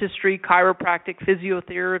 dentistry, chiropractic,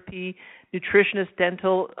 physiotherapy, nutritionist,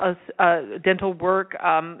 dental work,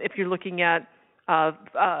 if you're looking at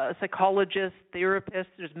psychologists, therapists,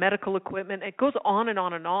 there's medical equipment, it goes on and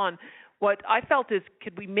on and on. What I felt is,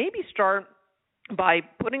 could we maybe start by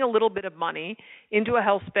putting a little bit of money into a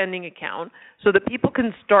health spending account so that people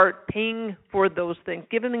can start paying for those things,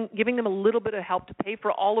 giving them a little bit of help to pay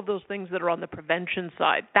for all of those things that are on the prevention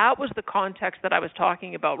side. That was the context that I was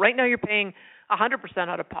talking about. Right now you're paying 100%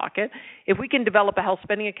 out of pocket. If we can develop a health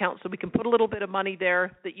spending account so we can put a little bit of money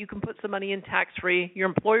there, that you can put some money in tax-free, your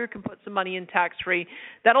employer can put some money in tax-free,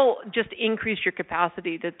 that'll just increase your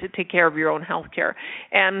capacity to take care of your own health care.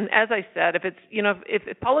 And as I said,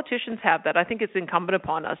 if politicians have that, I think it's incumbent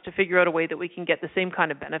upon us to figure out a way that we can get the same kind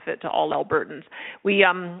of benefit to all Albertans.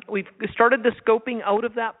 We've started the scoping out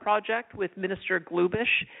of that project with Minister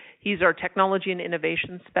Glubish. He's our technology and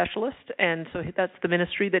innovation specialist, and so that's the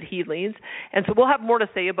ministry that he leads. And so we'll have more to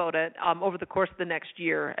say about it over the course of the next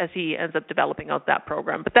year as he ends up developing out that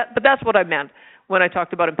program. But that's what I meant when I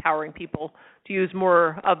talked about empowering people to use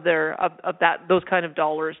more of those kind of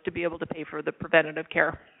dollars to be able to pay for the preventative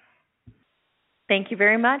care. Thank you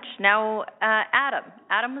very much. Now, Adam.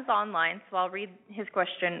 Adam is online, so I'll read his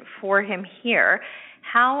question for him here.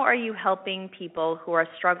 How are you helping people who are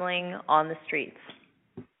struggling on the streets?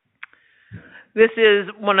 This is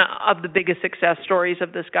one of the biggest success stories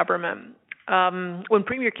of this government. When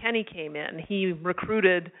Premier Kenney came in, he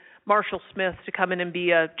recruited Marshall Smith to come in and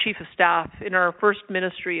be a chief of staff in our first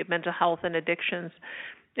Ministry of Mental Health and Addictions.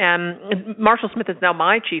 And Marshall Smith is now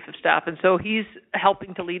my chief of staff, and so he's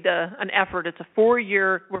helping to lead an effort. It's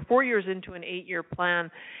we're 4 years into an 8-year plan.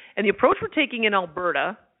 And the approach we're taking in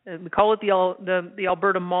Alberta, and we call it the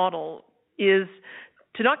Alberta model, is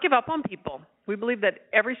to not give up on people. We believe that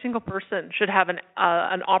every single person should have an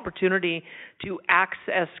opportunity to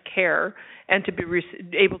access care and to be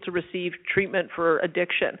able to receive treatment for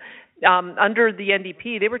addiction. Under the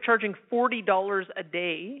NDP, they were charging $40 a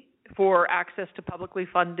day for access to publicly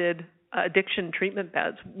funded addiction treatment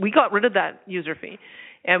beds. We got rid of that user fee,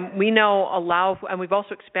 and we now allow, and we've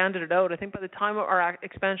also expanded it out. I think by the time our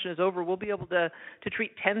expansion is over, we'll be able to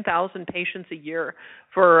treat 10,000 patients a year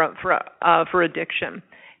for addiction.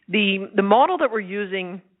 The model that we're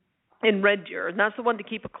using in Red Deer, and that's the one to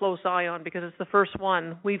keep a close eye on because it's the first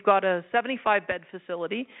one. We've got a 75-bed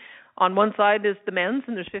facility. On one side is the men's,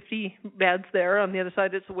 and there's 50 beds there. On the other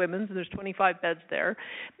side, it's the women's, and there's 25 beds there.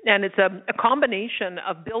 And it's a combination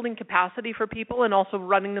of building capacity for people and also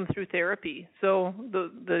running them through therapy. So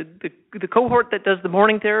the cohort that does the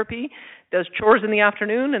morning therapy does chores in the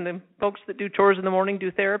afternoon, and the folks that do chores in the morning do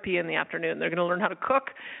therapy in the afternoon. They're going to learn how to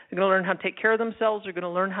cook. They're going to learn how to take care of themselves. They're going to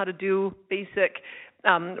learn how to do basic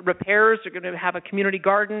repairs. They're going to have a community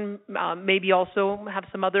garden, maybe also have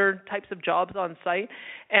some other types of jobs on site.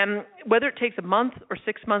 And whether it takes a month or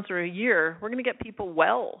 6 months or a year, we're going to get people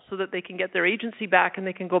well so that they can get their agency back and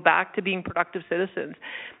they can go back to being productive citizens.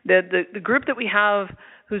 The group that we have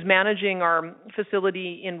who's managing our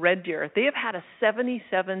facility in Red Deer, they have had a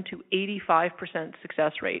 77 to 85%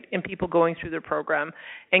 success rate in people going through their program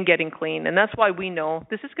and getting clean. And that's why we know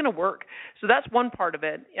this is going to work. So that's one part of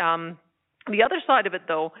it. The other side of it,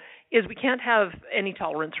 though, is we can't have any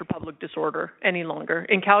tolerance for public disorder any longer.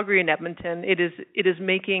 In Calgary and Edmonton, it is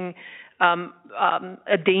making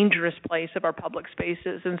a dangerous place of our public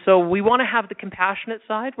spaces. And so we want to have the compassionate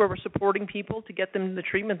side where we're supporting people to get them the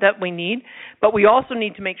treatment that we need. But we also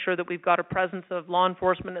need to make sure that we've got a presence of law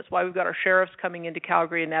enforcement. That's why we've got our sheriffs coming into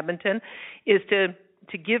Calgary and Edmonton, is to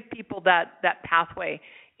give people that pathway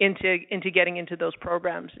into getting into those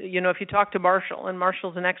programs. You know, if you talk to Marshall, and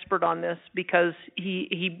Marshall's an expert on this because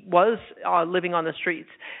he was living on the streets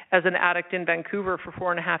as an addict in Vancouver for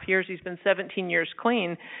 4.5 years. He's been 17 years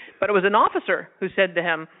clean, but it was an officer who said to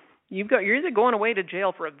him, you're either going away to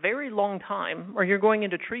jail for a very long time or you're going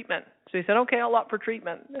into treatment. So he said, okay, I'll opt for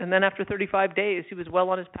treatment. And then after 35 days, he was well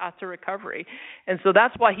on his path to recovery. And so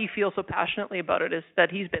that's why he feels so passionately about it, is that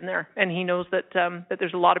he's been there and he knows that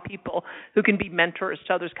there's a lot of people who can be mentors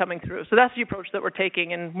to others coming through. So that's the approach that we're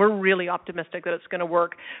taking, and we're really optimistic that it's going to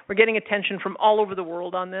work. We're getting attention from all over the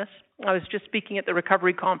world on this. I was just speaking at the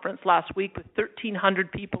recovery conference last week with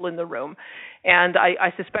 1,300 people in the room, and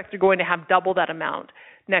I suspect they're going to have double that amount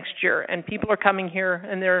next year, and people are coming here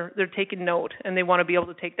and they're taking note, and they want to be able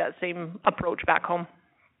to take that same approach back home.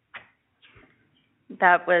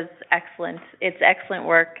 That was excellent. It's excellent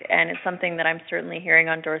work, and it's something that I'm certainly hearing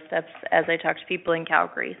on doorsteps as I talk to people in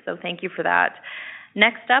Calgary. So thank you for that.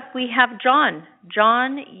 Next up, we have John.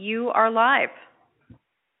 John, you are live.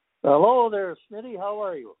 Hello there, Smitty. How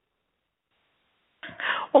are you?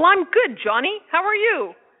 Well, I'm good, Johnny. How are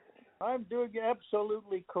you? I'm doing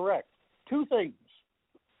absolutely correct. Two things.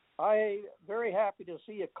 I'm very happy to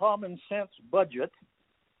see a common sense budget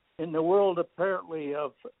in the world, apparently,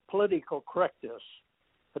 of political correctness,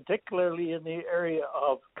 particularly in the area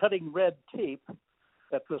of cutting red tape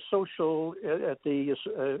at the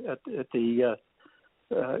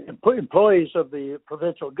employees of the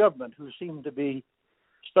provincial government, who seem to be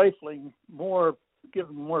stifling more,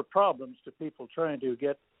 giving more problems to people trying to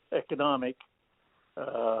get economic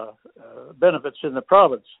benefits in the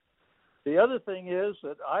province. The other thing is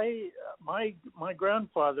that my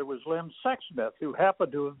grandfather was Lem Sexsmith, who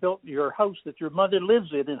happened to have built your house that your mother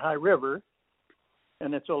lives in High River,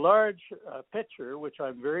 and it's a large picture, which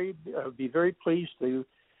I'd be very pleased to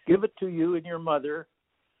give it to you and your mother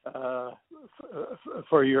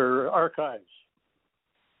for your archives.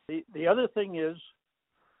 The other thing is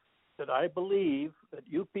that I believe that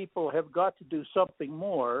you people have got to do something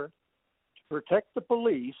more to protect the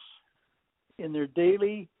police in their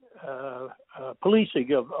daily policing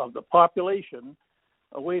of the population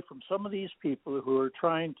away from some of these people who are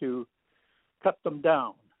trying to cut them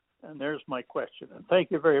down. And there's my question. And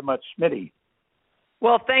thank you very much, Smitty.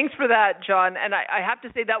 Well, thanks for that, John. And I have to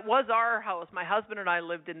say that was our house. My husband and I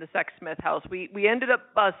lived in the Sexsmith house. We ended up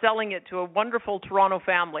selling it to a wonderful Toronto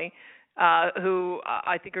family who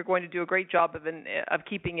I think are going to do a great job of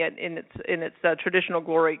keeping it in its traditional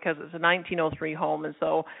glory, because it's a 1903 home. And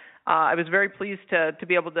so I was very pleased to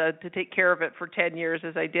be able to take care of it for 10 years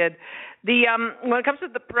as I did. When it comes to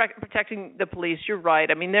protecting the police, you're right.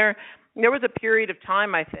 I mean, there was a period of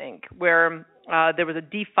time, I think, where there was a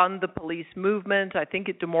defund the police movement. I think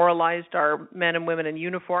it demoralized our men and women in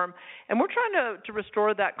uniform. And we're trying to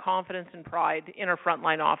restore that confidence and pride in our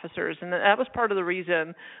frontline officers. And that was part of the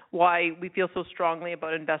reason why we feel so strongly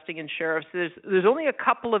about investing in sheriffs. There's only a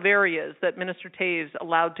couple of areas that Minister Toews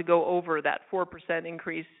allowed to go over that 4%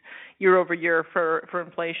 increase year over year for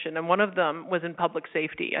inflation. And one of them was in public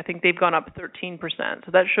safety. I think they've gone up 13%.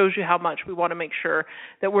 So that shows you how much we want to make sure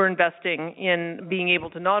that we're investing in being able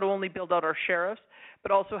to not only build out our sheriffs,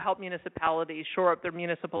 but also help municipalities shore up their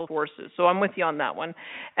municipal forces. So I'm with you on that one.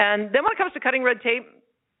 And then when it comes to cutting red tape,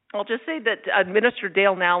 I'll just say that Minister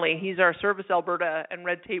Dale Nally, he's our Service Alberta and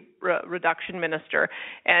Red Tape Reduction Minister,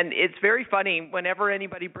 and it's very funny whenever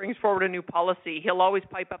anybody brings forward a new policy, he'll always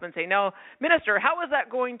pipe up and say, "No, Minister, how is that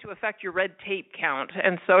going to affect your red tape count?"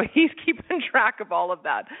 And so he's keeping track of all of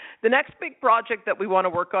that. The next big project that we want to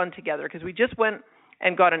work on together, because we just went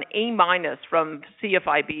and got an A- from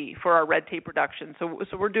CFIB for our red tape reduction. So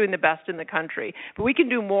we're doing the best in the country. But we can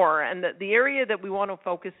do more, and the area that we want to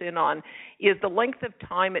focus in on is the length of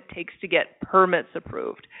time it takes to get permits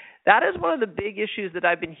approved. That is one of the big issues that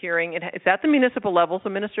I've been hearing. It's at the municipal level, so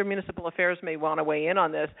Minister of Municipal Affairs may want to weigh in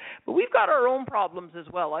on this. But we've got our own problems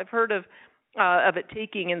as well. I've heard of it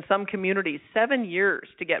taking in some communities 7 years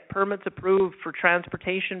to get permits approved for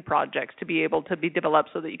transportation projects to be able to be developed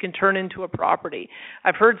so that you can turn into a property.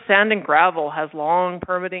 I've heard sand and gravel has long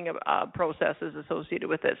permitting processes associated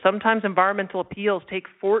with it. Sometimes environmental appeals take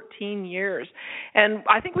 14 years. And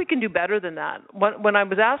I think we can do better than that. When I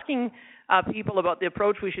was asking people about the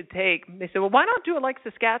approach we should take, they said, well, why not do it like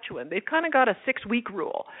Saskatchewan? They've kind of got a 6-week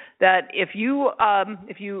rule that if you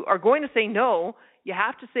are going to say no, you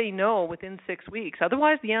have to say no within 6 weeks.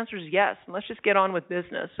 Otherwise, the answer is yes, and let's just get on with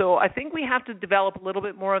business. So I think we have to develop a little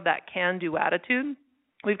bit more of that can-do attitude.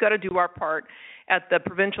 We've got to do our part at the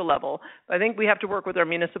provincial level. I think we have to work with our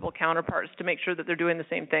municipal counterparts to make sure that they're doing the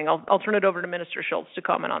same thing. I'll turn it over to Minister Schultz to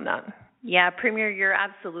comment on that. Yeah, Premier, you're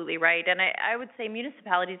absolutely right. And I would say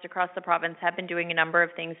municipalities across the province have been doing a number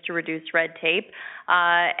of things to reduce red tape.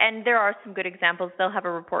 And there are some good examples. They'll have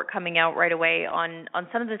a report coming out right away on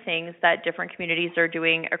some of the things that different communities are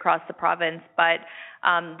doing across the province. But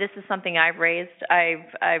this is something I've raised.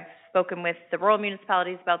 I've spoken with the rural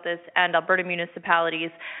municipalities about this and Alberta municipalities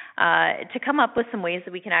to come up with some ways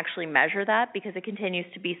that we can actually measure that, because it continues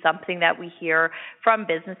to be something that we hear from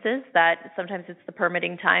businesses, that sometimes it's the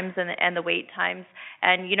permitting times and the wait times.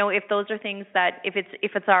 And, you know, if those are things that, if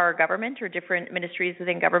it's our government or different ministries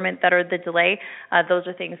within government that are the delay, those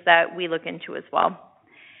are things that we look into as well.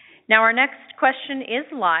 Now, our next question is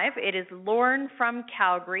live. It is Lauren from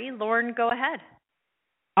Calgary. Lauren, go ahead.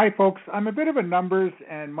 Hi, folks. I'm a bit of a numbers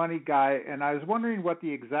and money guy, and I was wondering what the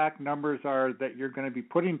exact numbers are that you're going to be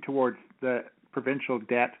putting towards the provincial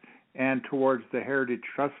debt and towards the Heritage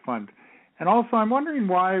Trust Fund. And also, I'm wondering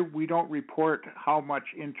why we don't report how much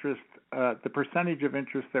interest, the percentage of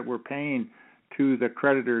interest that we're paying to the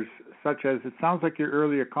creditors, such as it sounds like your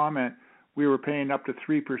earlier comment, we were paying up to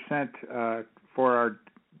 3% for our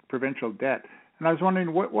provincial debt. And I was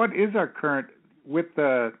wondering what is our current, with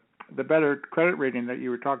the better credit rating that you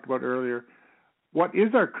were talking about earlier, what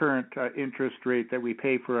is our current interest rate that we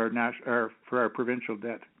pay for our provincial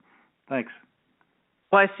debt? Thanks.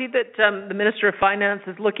 Well, I see that the Minister of Finance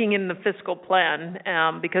is looking in the fiscal plan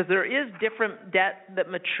because there is different debt that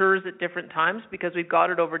matures at different times because we've got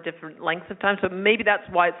it over different lengths of time. So maybe that's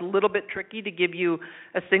why it's a little bit tricky to give you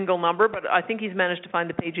a single number, but I think he's managed to find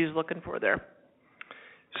the page he's looking for there.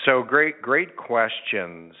 So great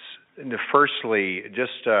questions. Firstly,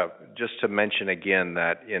 just to mention again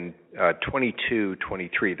that in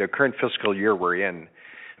 22-23, the current fiscal year we're in,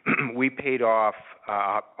 we paid off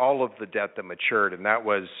all of the debt that matured, and that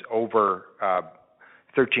was over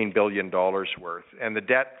 $13 billion worth. And the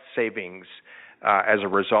debt savings as a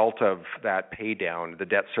result of that pay down, the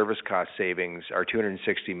debt service cost savings are $260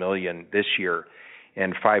 million this year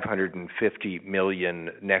and $550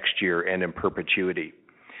 million next year and in perpetuity.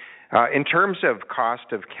 In terms of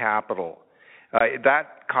cost of capital,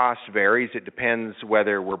 that cost varies. It depends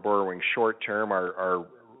whether we're borrowing short-term. Our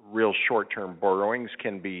real short-term borrowings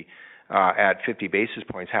can be at 50 basis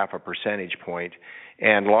points, half a percentage point,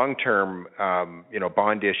 and long-term,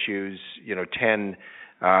 bond issues, 10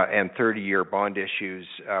 and 30-year bond issues,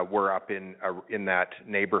 we're up in that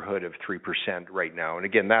neighborhood of 3% right now. And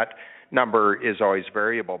again, that number is always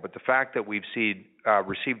variable. But the fact that we've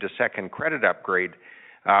received a second credit upgrade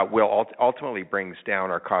will ultimately brings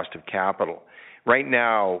down our cost of capital. Right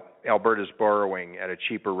now, Alberta's borrowing at a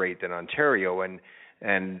cheaper rate than Ontario,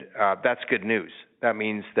 and that's good news. That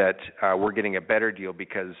means that we're getting a better deal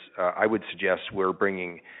because I would suggest we're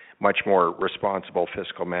bringing much more responsible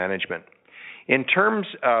fiscal management. In terms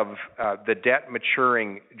of the debt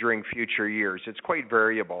maturing during future years, it's quite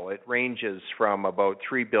variable. It ranges from about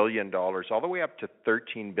 $3 billion all the way up to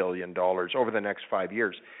 $13 billion over the next 5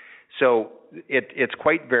 years. So it's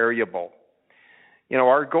quite variable.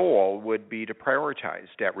 Our goal would be to prioritize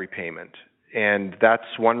debt repayment, and that's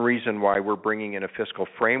one reason why we're bringing in a fiscal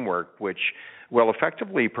framework which will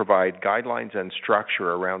effectively provide guidelines and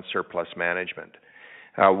structure around surplus management.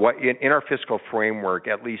 In our fiscal framework,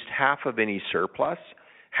 at least half of any surplus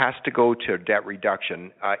has to go to debt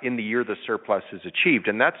reduction in the year the surplus is achieved,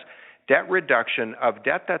 and that's debt reduction of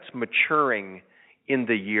debt that's maturing in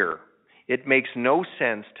the year. It makes no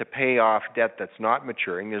sense to pay off debt that's not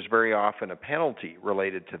maturing. There's very often a penalty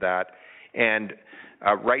related to that. And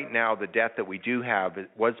right now, the debt that we do have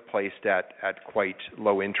was placed at quite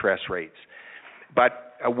low interest rates.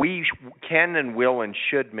 But we can and will and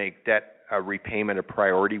should make debt repayment a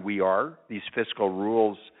priority. We are. These fiscal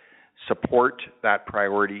rules support that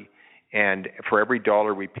priority. And for every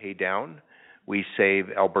dollar we pay down, we save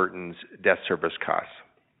Albertans debt service costs.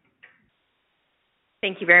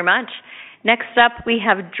 Thank you very much. Next up, we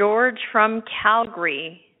have George from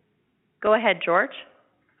Calgary. Go ahead, George.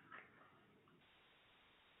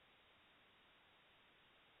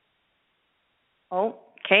 Oh,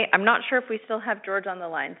 okay. I'm not sure if we still have George on the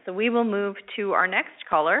line, so we will move to our next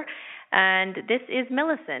caller, and this is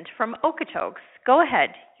Millicent from Okotoks. Go ahead.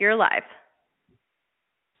 You're live.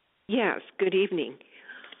 Yes, good evening.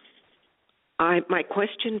 My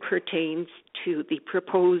question pertains to the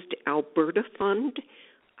proposed Alberta Fund.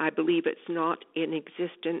 I believe it's not in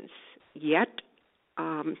existence yet.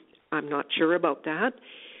 I'm not sure about that,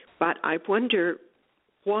 but I wonder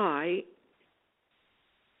why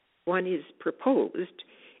one is proposed,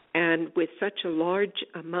 and with such a large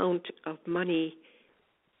amount of money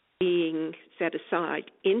being set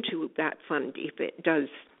aside into that fund if it does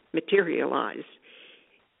materialize,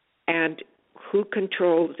 and who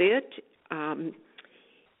controls it,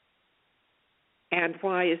 and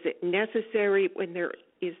why is it necessary when there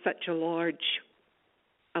is such a large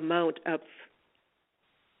amount of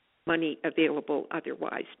money available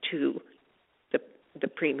otherwise to the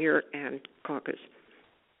Premier and caucus?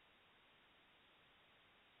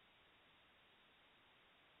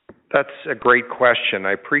 That's a great question.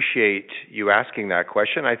 I appreciate you asking that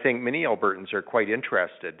question. I think many Albertans are quite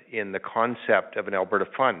interested in the concept of an Alberta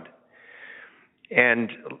Fund.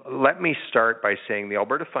 And let me start by saying the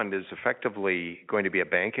Alberta Fund is effectively going to be a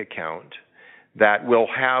bank account that will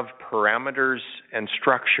have parameters and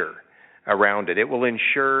structure around it. It will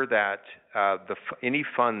ensure that any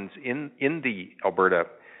funds in the Alberta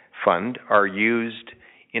Fund are used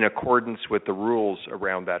in accordance with the rules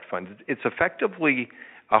around that fund. It's effectively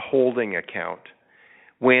a holding account.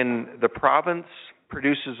 When the province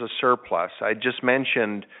produces a surplus, I just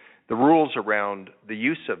mentioned the rules around the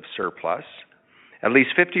use of surplus. At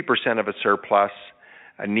least 50% of a surplus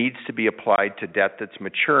needs to be applied to debt that's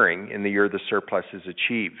maturing in the year the surplus is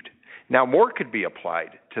achieved. Now, more could be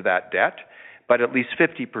applied to that debt, but at least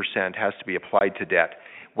 50% has to be applied to debt.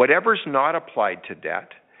 Whatever's not applied to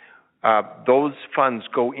debt, those funds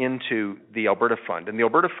go into the Alberta Fund. And the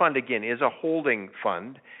Alberta Fund, again, is a holding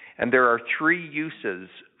fund, and there are three uses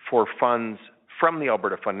for funds from the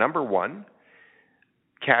Alberta Fund. Number one,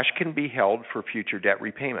 cash can be held for future debt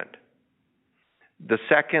repayment. The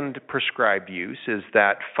second prescribed use is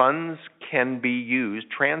that funds can be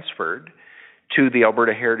transferred to the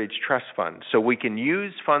Alberta Heritage Trust Fund. So we can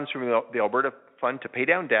use funds from the Alberta Fund to pay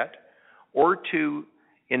down debt or to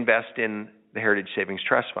invest in the Heritage Savings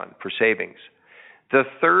Trust Fund for savings. The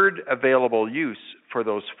third available use for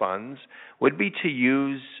those funds would be to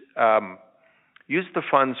use the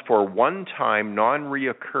funds for one-time,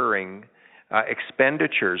 non-reoccurring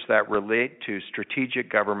expenditures that relate to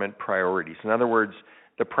strategic government priorities. In other words,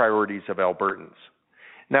 the priorities of Albertans.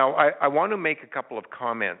 Now, I want to make a couple of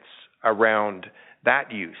comments around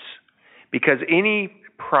that use, because any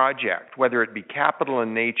project, whether it be capital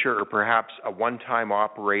in nature or perhaps a one-time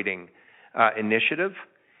operating initiative,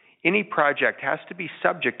 any project has to be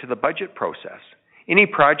subject to the budget process. Any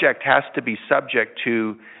project has to be subject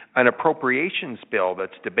to an appropriations bill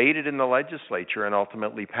that's debated in the legislature and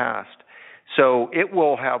ultimately passed. So it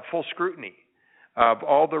will have full scrutiny of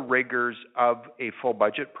all the rigors of a full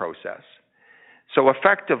budget process. So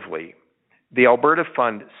effectively, the Alberta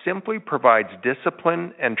Fund simply provides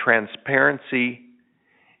discipline and transparency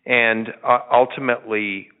and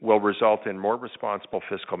ultimately will result in more responsible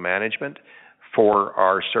fiscal management for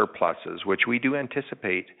our surpluses, which we do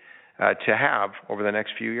anticipate to have over the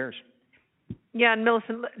next few years. Yeah, and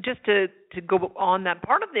Millicent, just to go on that,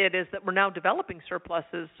 part of it is that we're now developing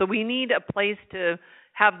surpluses, so we need a place to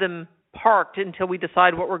have them parked until we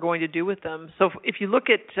decide what we're going to do with them. So if you look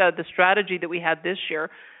at the strategy that we had this year,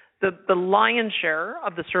 the lion's share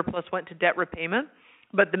of the surplus went to debt repayment.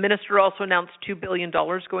 But the minister also announced $2 billion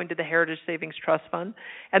going to the Heritage Savings Trust Fund.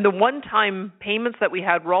 And the one-time payments that we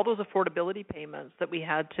had were all those affordability payments that we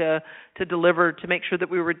had to deliver to make sure that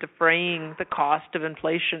we were defraying the cost of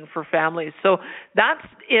inflation for families. So that's,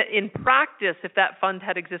 in practice, if that fund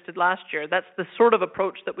had existed last year, that's the sort of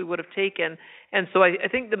approach that we would have taken. And so I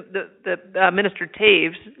think the Minister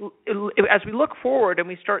Toews, as we look forward and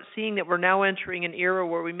we start seeing that we're now entering an era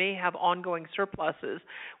where we may have ongoing surpluses,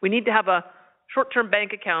 we need to have a short-term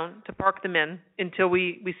bank account to park them in until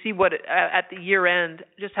we see what at the year end,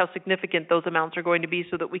 just how significant those amounts are going to be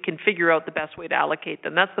so that we can figure out the best way to allocate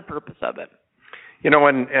them. That's the purpose of it.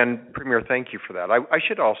 And Premier, thank you for that. I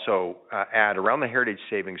should also add, around the Heritage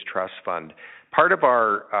Savings Trust Fund, part of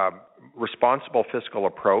our responsible fiscal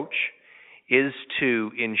approach is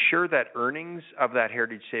to ensure that earnings of that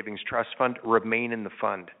Heritage Savings Trust Fund remain in the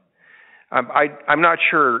fund. I'm not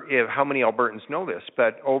sure how many Albertans know this,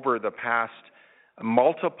 but over the past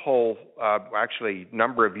multiple, actually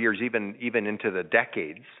number of years, even into the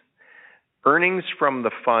decades, earnings from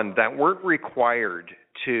the fund that weren't required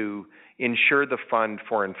to insure the fund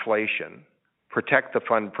for inflation, protect the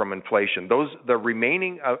fund from inflation, the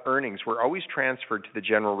remaining earnings were always transferred to the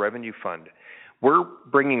General Revenue Fund. We're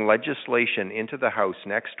bringing legislation into the House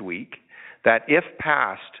next week that, if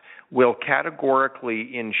passed, will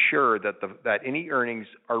categorically ensure that any earnings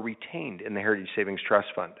are retained in the Heritage Savings Trust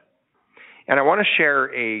Fund. And I want to share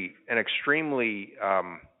an extremely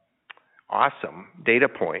awesome data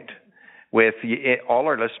point with all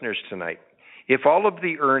our listeners tonight. If all of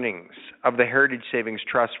the earnings of the Heritage Savings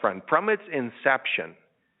Trust Fund from its inception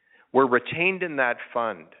were retained in that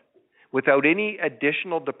fund without any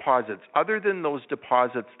additional deposits other than those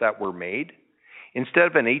deposits that were made, instead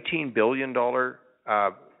of an $18 billion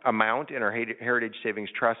amount in our Heritage Savings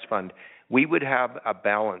Trust Fund, we would have a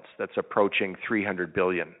balance that's approaching $300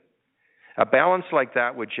 billion. A balance like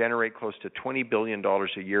that would generate close to $20 billion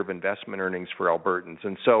a year of investment earnings for Albertans.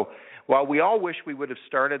 And so while we all wish we would have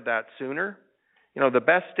started that sooner, the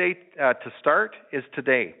best date to start is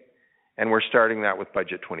today. And we're starting that with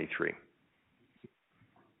Budget 23.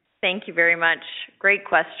 Thank you very much. Great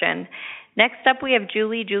question. Next up, we have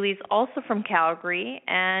Julie. Julie's also from Calgary.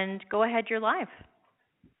 And go ahead, you're live.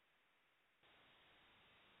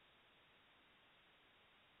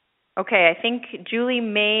 Okay, I think Julie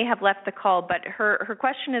may have left the call, but her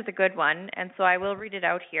question is a good one, and so I will read it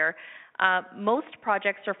out here. Most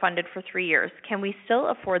projects are funded for 3 years. Can we still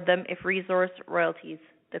afford them if resource royalties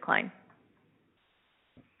decline?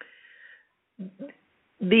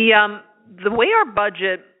 The way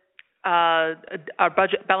our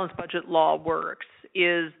balanced budget law works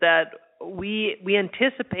is that we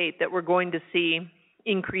anticipate that we're going to see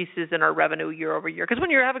increases in our revenue year over year. Because when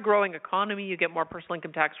you have a growing economy, you get more personal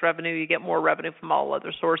income tax revenue, you get more revenue from all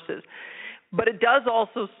other sources. But it does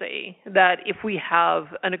also say that if we have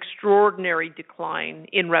an extraordinary decline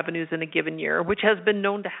in revenues in a given year, which has been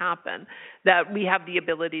known to happen, that we have the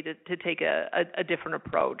ability to take a different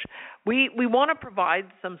approach. We want to provide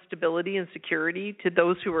some stability and security to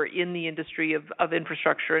those who are in the industry of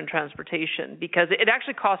infrastructure and transportation, because it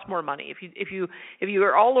actually costs more money. If you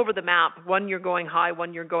are all over the map, one you're going high,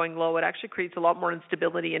 one you're going low, it actually creates a lot more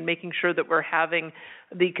instability in making sure that we're having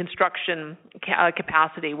the construction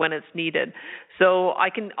capacity when it's needed. So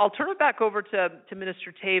I'll turn it back over to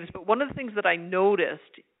Minister Toews, but one of the things that I noticed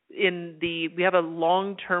we have a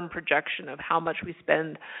long-term projection of how much we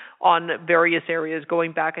spend on various areas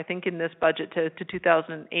going back, I think, in this budget to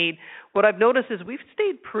 2008. What I've noticed is we've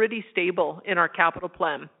stayed pretty stable in our capital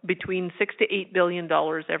plan, between $6 to $8 billion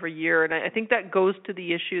every year. And I think that goes to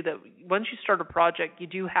the issue that once you start a project, you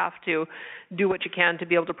do have to do what you can to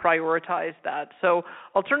be able to prioritize that. So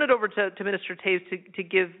I'll turn it over to Minister Toews to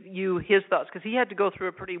give you his thoughts, because he had to go through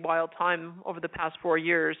a pretty wild time over the past 4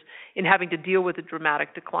 years in having to deal with a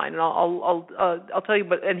dramatic decline. And I'll tell you,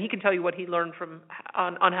 and he can tell you what he learned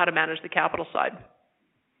on how to manage the capital side.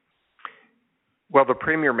 Well, the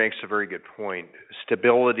Premier makes a very good point.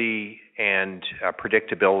 Stability and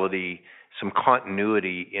predictability, some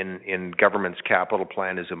continuity in government's capital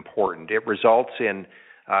plan is important. It results in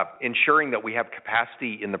ensuring that we have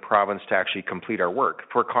capacity in the province to actually complete our work.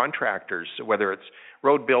 For contractors, whether it's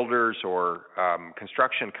road builders or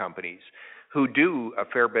construction companies who do a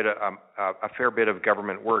fair bit of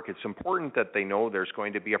government work, it's important that they know there's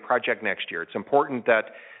going to be a project next year. It's important that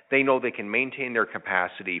they know they can maintain their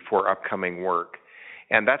capacity for upcoming work.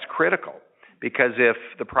 And that's critical, because if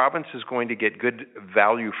the province is going to get good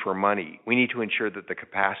value for money, we need to ensure that the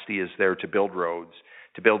capacity is there to build roads,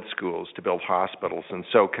 to build schools, to build hospitals. And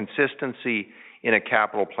so consistency in a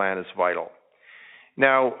capital plan is vital.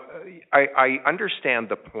 Now, I understand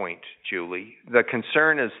the point, Julie. The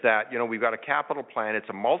concern is that, we've got a capital plan. It's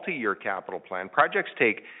a multi-year capital plan. Projects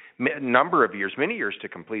take a number of years, many years to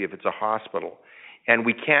complete if it's a hospital. And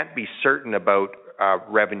we can't be certain about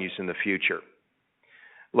revenues in the future.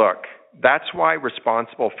 Look, that's why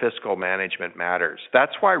responsible fiscal management matters.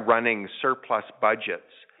 That's why running surplus budgets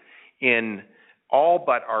in all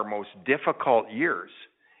but our most difficult years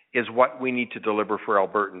is what we need to deliver for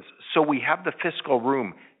Albertans. So we have the fiscal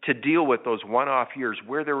room to deal with those one-off years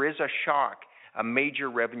where there is a shock, a major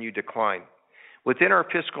revenue decline. Within our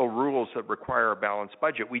fiscal rules that require a balanced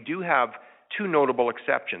budget, we do have two notable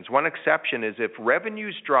exceptions. One exception is if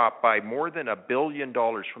revenues drop by more than $1 billion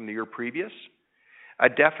from the year previous, a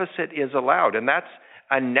deficit is allowed, and that's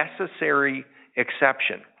a necessary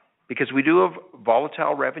exception because we do have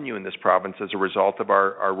volatile revenue in this province as a result of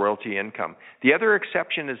our royalty income. The other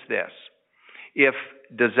exception is this. If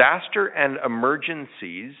disaster and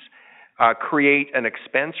emergencies create an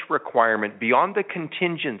expense requirement beyond the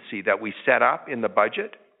contingency that we set up in the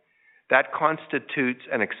budget, that constitutes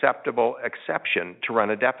an acceptable exception to run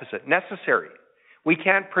a deficit. Necessary. We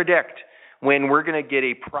can't predict when we're going to get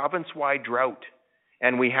a province-wide drought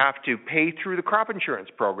and we have to pay through the crop insurance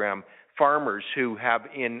program farmers who have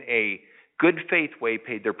in a good faith way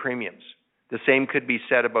paid their premiums. The same could be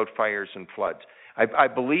said about fires and floods. I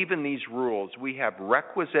believe in these rules we have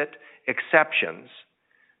requisite exceptions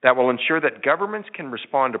that will ensure that governments can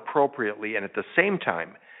respond appropriately and at the same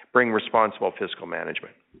time bring responsible fiscal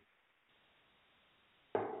management.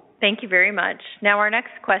 Thank you very much. Now our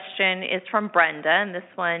next question is from Brenda, and this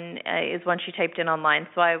one is one she typed in online,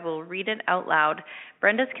 so I will read it out loud.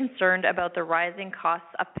 Brenda's concerned about the rising costs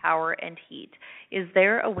of power and heat. Is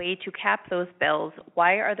there a way to cap those bills?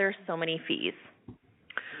 Why are there so many fees?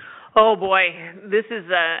 Oh boy, this is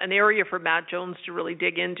an area for Matt Jones to really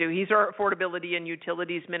dig into. He's our affordability and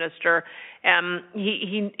utilities minister.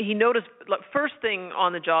 He noticed, first thing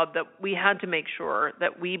on the job, that we had to make sure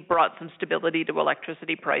that we brought some stability to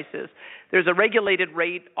electricity prices. There's a regulated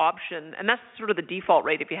rate option, and that's sort of the default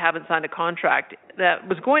rate if you haven't signed a contract, that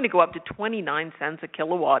was going to go up to 29 cents a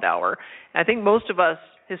kilowatt hour. I think most of us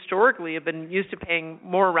historically have been used to paying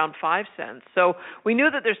more around 5 cents. So we knew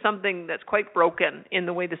that there's something that's quite broken in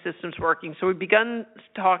the way the system's working. So we've begun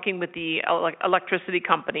talking with the electricity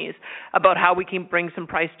companies about how we can bring some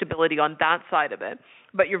price stability on that side of it.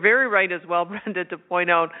 But you're very right as well, Brenda, to point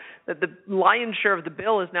out that the lion's share of the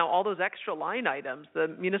bill is now all those extra line items,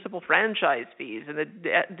 the municipal franchise fees and the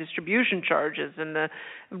distribution charges and the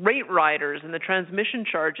rate riders and the transmission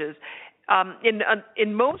charges.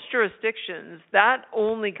 In most jurisdictions, that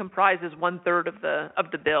only comprises 1/3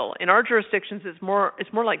 of the bill. In our jurisdictions, it's more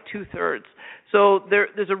like 2/3. So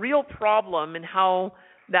there's a real problem in how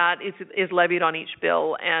that is levied on each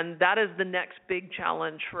bill, and that is the next big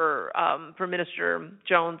challenge for Minister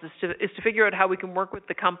Jones is to figure out how we can work with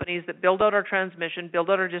the companies that build out our transmission, build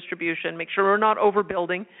out our distribution, make sure we're not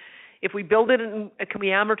overbuilding. If we build it, can we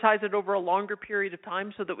amortize it over a longer period of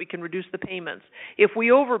time so that we can reduce the payments? If we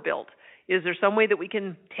overbuild, is there some way that we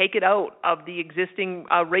can take it out of the existing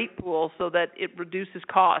rate pool so that it reduces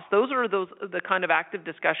costs? Those are the kind of active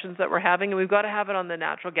discussions that we're having, and we've got to have it on the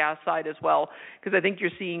natural gas side as well, because I think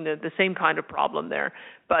you're seeing the same kind of problem there.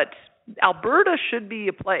 But Alberta should be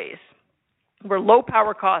a place where low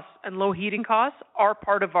power costs and low heating costs are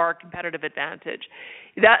part of our competitive advantage.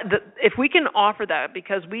 If we can offer that,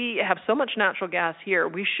 because we have so much natural gas here,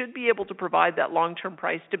 we should be able to provide that long-term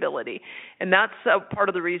price stability. And that's part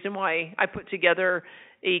of the reason why I put together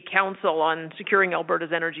a council on securing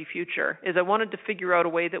Alberta's energy future, is I wanted to figure out a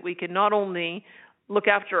way that we can not only look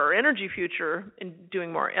after our energy future in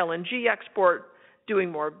doing more LNG export,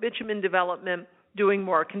 doing more bitumen development, doing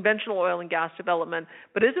more conventional oil and gas development,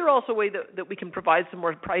 but is there also a way that we can provide some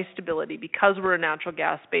more price stability because we're a natural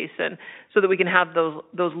gas basin, so that we can have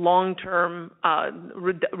those long-term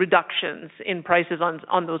reductions in prices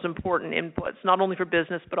on those important inputs, not only for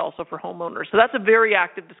business but also for homeowners. So that's a very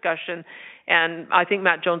active discussion, and I think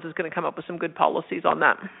Matt Jones is going to come up with some good policies on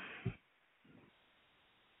that.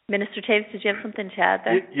 Minister Toews, did you have something to add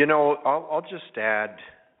there? I'll just add,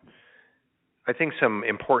 I think, some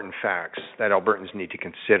important facts that Albertans need to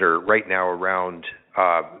consider right now around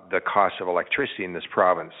the cost of electricity in this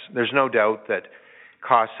province. There's no doubt that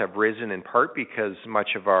costs have risen in part because much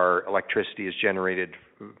of our electricity is generated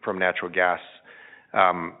from natural gas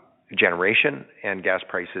generation, and gas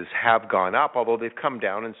prices have gone up, although they've come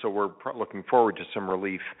down, and so we're looking forward to some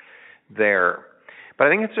relief there. But I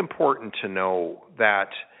think it's important to know that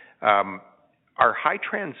our high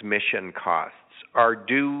transmission costs are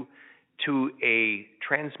due to a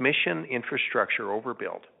transmission infrastructure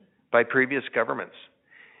overbuild. by previous governments.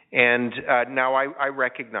 And now I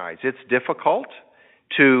recognize it's difficult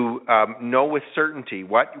to know with certainty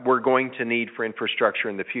what we're going to need for infrastructure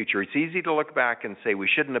in the future. It's easy to look back and say we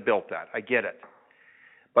shouldn't have built that. I get it.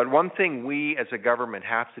 But one thing we as a government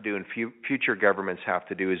have to do and future governments have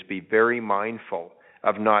to do is be very mindful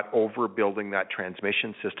of not overbuilding that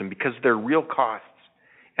transmission system because they're real costs.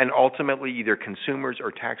 And ultimately either consumers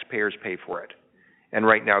or taxpayers pay for it. And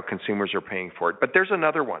right now consumers are paying for it. But there's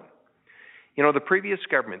another one. You know, the previous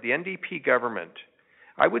government, the NDP government,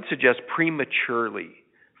 I would suggest prematurely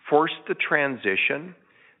forced the transition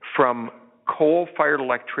from coal-fired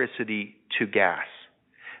electricity to gas.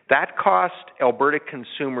 That cost Alberta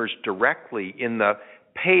consumers directly in the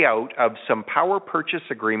payout of some power purchase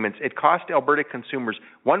agreements. It cost Alberta consumers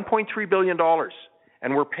 $1.3 billion,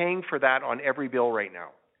 and we're paying for that on every bill right now.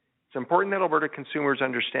 It's important that Alberta consumers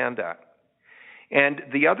understand that. And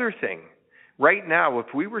the other thing, right now, if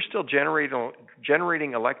we were still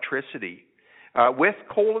generating electricity with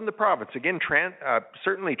coal in the province, again,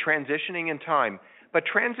 certainly transitioning in time, but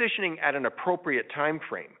transitioning at an appropriate time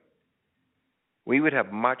frame, we would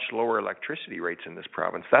have much lower electricity rates in this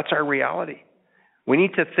province. That's our reality. We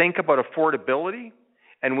need to think about affordability,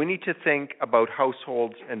 and we need to think about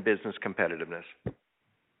households and business competitiveness.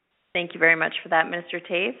 Thank you very much for that, Minister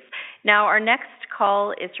Toews. Now, our next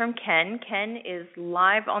call is from Ken. Ken is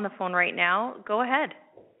live on the phone right now. Go ahead.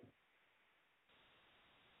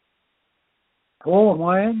 Hello, am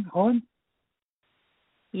I on?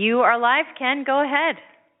 You are live, Ken. Go ahead.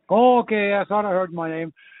 Oh, okay. I thought I heard my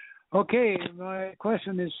name. Okay, my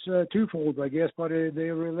question is twofold, I guess, but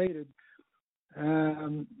they're related.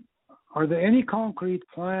 Are there any concrete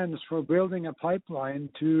plans for building a pipeline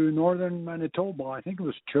to northern Manitoba? I think it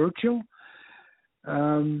was Churchill.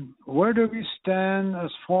 Where do we stand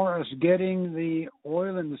as far as getting the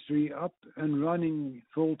oil industry up and running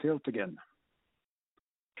full tilt again?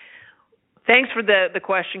 Thanks for the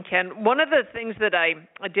question, Ken. One of the things that I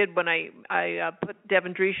did when I put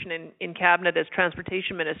Devin Dreeshen in cabinet as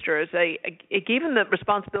transportation minister is I gave him the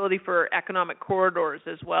responsibility for economic corridors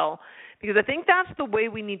as well, because I think that's the way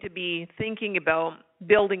we need to be thinking about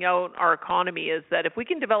building out our economy, is that if we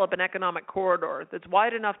can develop an economic corridor that's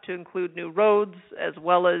wide enough to include new roads as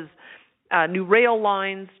well as new rail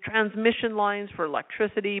lines, transmission lines for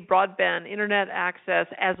electricity, broadband, internet access,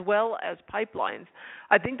 as well as pipelines,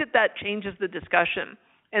 I think that changes the discussion.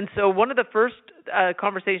 And so one of the first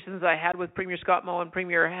conversations I had with Premier Scott Moe and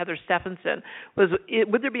Premier Heather Stephenson was,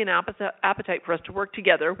 would there be an appetite for us to work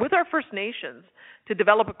together with our First Nations to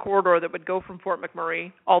develop a corridor that would go from Fort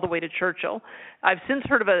McMurray all the way to Churchill? I've since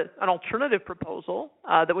heard of an alternative proposal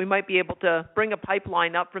that we might be able to bring a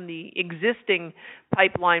pipeline up from the existing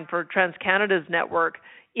pipeline for TransCanada's network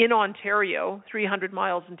in Ontario, 300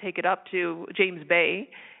 miles, and take it up to James Bay,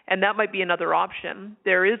 and that might be another option.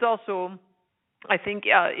 There is also, I think,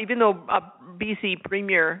 even though BC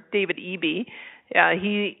Premier David Eby,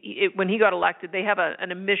 when he got elected, they have a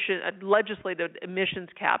legislated emissions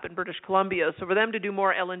cap in British Columbia. So for them to do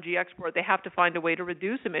more LNG export, they have to find a way to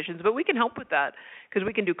reduce emissions. But we can help with that because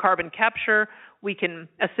we can do carbon capture. We can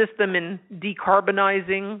assist them in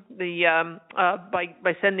decarbonizing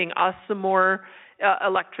by sending us some more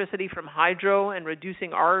electricity from hydro and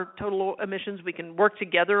reducing our total emissions. We can work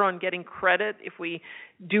together on getting credit. If we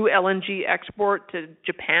do LNG export to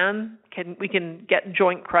Japan, we can get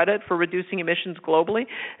joint credit for reducing emissions globally.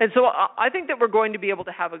 And so I think that we're going to be able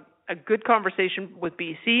to have a good conversation with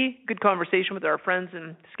BC, good conversation with our friends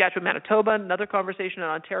in Saskatchewan, Manitoba, another conversation in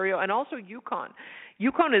Ontario, and also Yukon.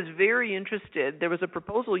 Yukon is very interested. There was a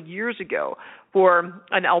proposal years ago for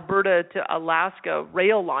an Alberta to Alaska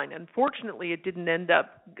rail line. Unfortunately, it didn't end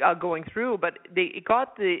up going through, but it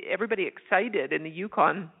got everybody excited in the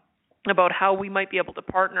Yukon about how we might be able to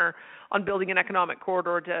partner on building an economic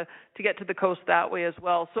corridor to get to the coast that way as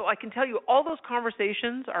well. So I can tell you all those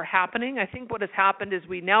conversations are happening. I think what has happened is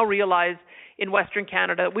we now realize in Western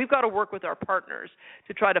Canada we've got to work with our partners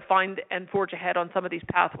to try to find and forge ahead on some of these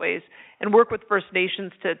pathways and work with First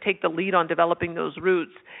Nations to take the lead on developing those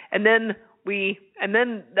routes. And then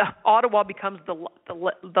Ottawa becomes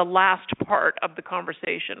the last part of the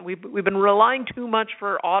conversation. We've been relying too much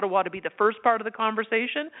for Ottawa to be the first part of the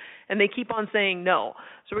conversation, and they keep on saying no.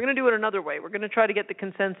 So we're going to do it another way. We're going to try to get the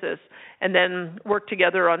consensus and then work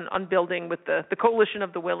together on building with the coalition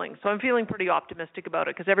of the willing. So I'm feeling pretty optimistic about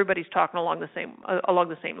it because everybody's talking along the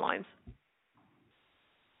same lines.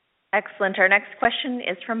 Excellent. Our next question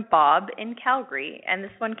is from Bob in Calgary, and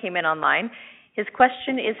this one came in online. His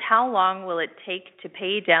question is, how long will it take to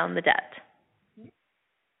pay down the debt?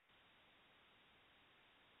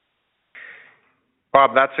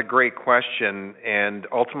 Bob, that's a great question, and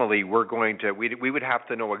ultimately we would have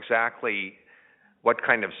to know exactly what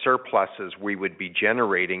kind of surpluses we would be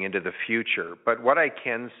generating into the future. But what I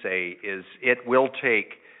can say is it will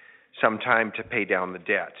take some time to pay down the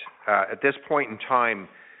debt. At this point in time,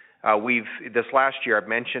 this last year, I've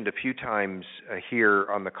mentioned a few times here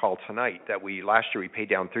on the call tonight that last year we paid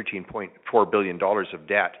down $13.4 billion of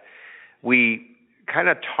debt. We kind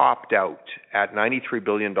of topped out at $93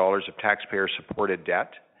 billion of taxpayer-supported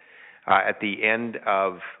debt at the end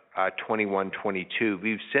of 21-22.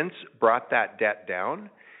 We've since brought that debt down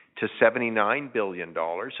to $79 billion,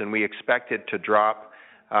 and we expect it to drop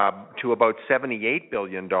to about $78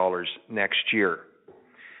 billion next year.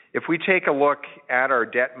 If we take a look at our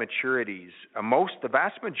debt maturities, the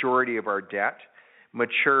vast majority of our debt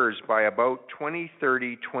matures by about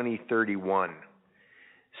 2030, 2031.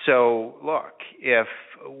 So, look, if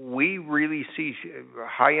we really see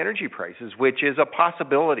high energy prices, which is a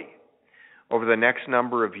possibility over the next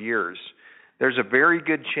number of years, there's a very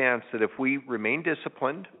good chance that if we remain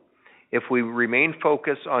disciplined, if we remain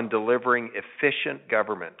focused on delivering efficient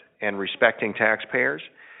government and respecting taxpayers,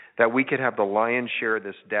 that we could have the lion's share of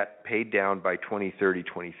this debt paid down by 2030,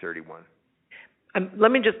 2031.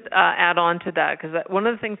 Let me just add on to that, because one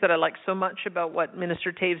of the things that I like so much about what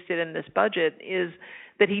Minister Toews did in this budget is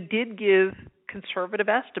that he did give conservative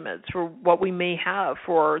estimates for what we may have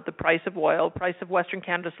for the price of oil, price of Western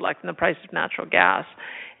Canada Select, and the price of natural gas.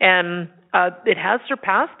 And it has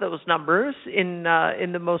surpassed those numbers in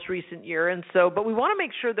the most recent year. And so, but we want to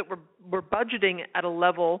make sure that we're budgeting at a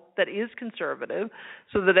level that is conservative,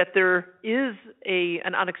 so that if there is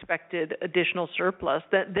an unexpected additional surplus,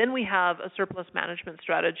 then we have a surplus management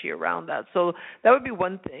strategy around that. So that would be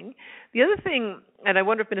one thing. The other thing, and I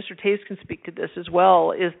wonder if Minister Toews can speak to this as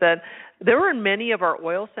well, is that there were many of our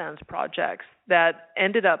oil sands projects that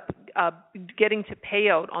ended up getting to pay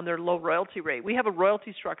out on their low royalty rate. We have a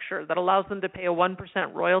royalty structure that allows them to pay a 1%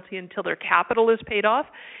 royalty until their capital is paid off,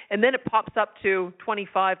 and then it pops up to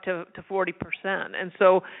 25 to 40%. And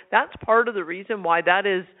so that's part of the reason why that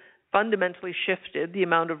is fundamentally shifted the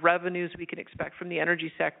amount of revenues we can expect from the energy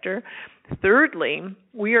sector. Thirdly,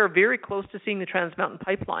 we are very close to seeing the Trans Mountain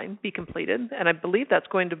Pipeline be completed, and I believe that's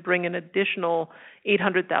going to bring an additional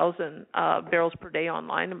 800,000 barrels per day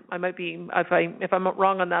online. I might be, if I'm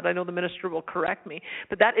wrong on that, I know the minister will correct me,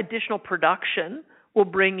 but that additional production will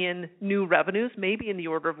bring in new revenues, maybe in the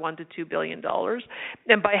order of $1 to $2 billion.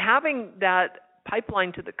 And by having that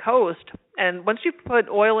pipeline to the coast, and once you put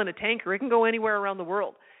oil in a tanker, it can go anywhere around the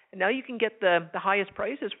world. And now you can get the highest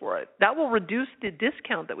prices for it. That will reduce the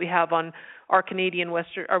discount that we have on our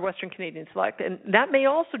Western Canadian Select, and that may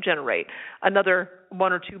also generate another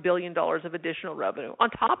 $1 or $2 billion of additional revenue. On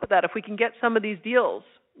top of that, if we can get some of these deals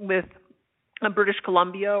with British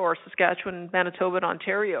Columbia or Saskatchewan, Manitoba, and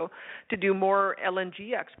Ontario to do more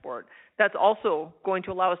LNG export, that's also going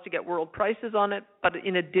to allow us to get world prices on it, but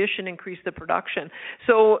in addition, increase the production.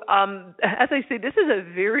 So as I say, this is a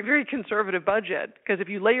very, very conservative budget, because if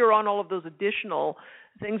you layer on all of those additional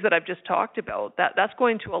things that I've just talked about, that's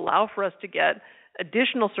going to allow for us to get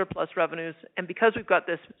additional surplus revenues, and because we've got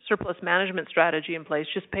this surplus management strategy in place,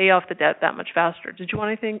 just pay off the debt that much faster. Did you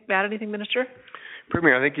want to add anything, Minister?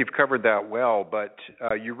 Premier, I think you've covered that well, but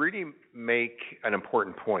you really make an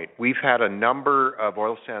important point. We've had a number of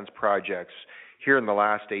oil sands projects here in the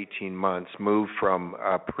last 18 months move from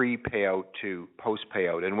pre-payout to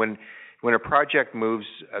post-payout. And when a project moves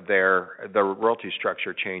there, the royalty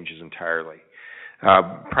structure changes entirely.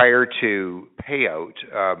 Prior to payout,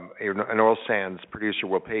 an oil sands producer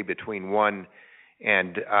will pay between 1%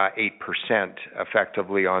 and 8%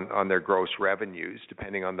 effectively on their gross revenues,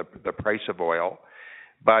 depending on the price of oil.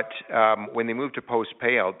 But when they move to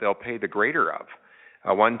post-payout, they'll pay the greater of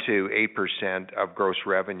 1 to 8% of gross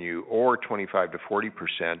revenue, or 25 to 40%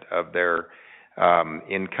 of their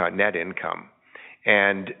net income.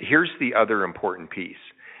 And here's the other important piece.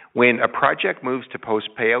 When a project moves to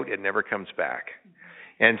post-payout, it never comes back.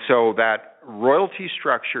 And so that royalty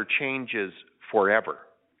structure changes forever.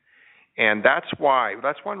 And that's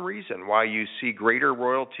one reason why you see greater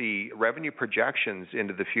royalty revenue projections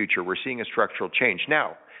into the future. We're seeing a structural change.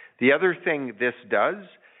 Now, the other thing this does,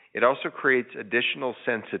 it also creates additional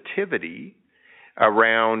sensitivity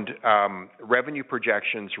around revenue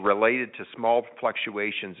projections related to small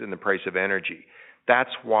fluctuations in the price of energy.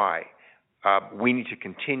 That's why we need to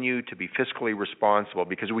continue to be fiscally responsible,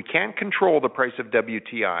 because we can't control the price of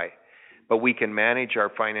WTI, but we can manage our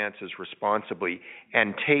finances responsibly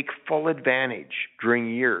and take full advantage during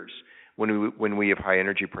years when we have high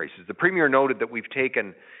energy prices. The Premier noted that we've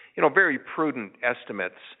taken, very prudent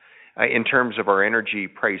estimates in terms of our energy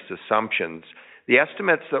price assumptions, The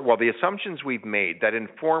estimates the assumptions we've made that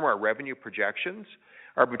inform our revenue projections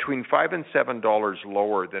are between $5 and $7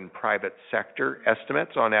 lower than private sector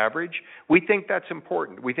estimates on average. We think that's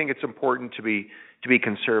important. We think it's important to be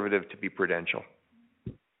conservative, to be prudential.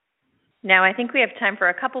 Now, I think we have time for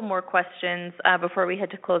a couple more questions before we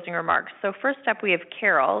head to closing remarks. So first up, we have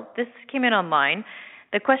Carol. This came in online.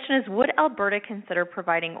 The question is, would Alberta consider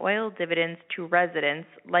providing oil dividends to residents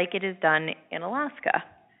like it is done in Alaska?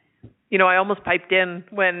 You know, I almost piped in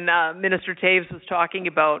when Minister Toews was talking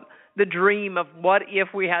about the dream of what if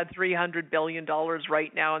we had $300 billion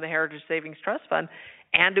right now in the Heritage Savings Trust Fund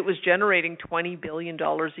and it was generating $20 billion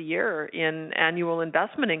a year in annual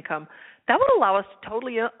investment income. That would allow us to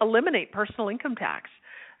totally eliminate personal income tax.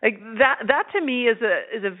 Like that to me is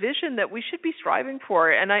a vision that we should be striving for.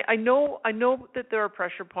 And I know that there are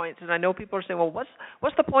pressure points, and I know people are saying, well,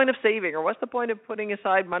 what's the point of saving, or what's the point of putting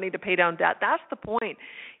aside money to pay down debt? That's the point,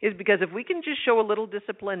 is because if we can just show a little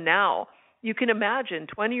discipline now, you can imagine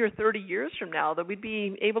 20 or 30 years from now that we'd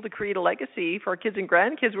be able to create a legacy for our kids and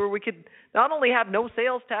grandkids where we could not only have no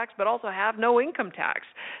sales tax but also have no income tax.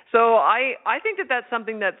 So I think that that's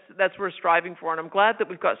something that's worth striving for, and I'm glad that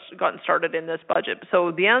we've gotten started in this budget.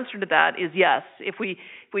 So the answer to that is yes. If we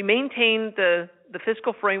maintain the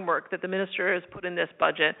fiscal framework that the minister has put in this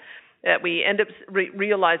budget, that we end up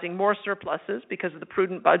realizing more surpluses because of the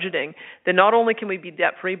prudent budgeting, then not only can we be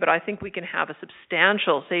debt-free, but I think we can have a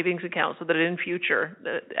substantial savings account so that in future,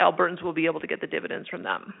 the Albertans will be able to get the dividends from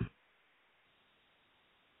them.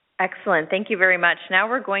 Excellent. Thank you very much. Now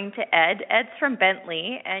we're going to Ed. Ed's from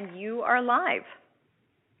Bentley, and you are live.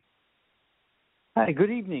 Hi,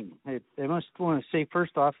 good evening. I must want to say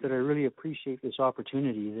first off that I really appreciate this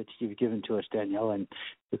opportunity that you've given to us, Danielle, and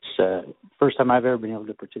it's the first time I've ever been able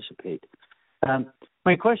to participate.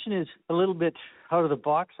 My question is a little bit out of the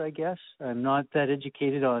box, I guess. I'm not that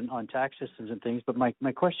educated on tax systems and things, but my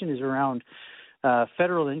question is around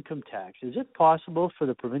federal income tax. Is it possible for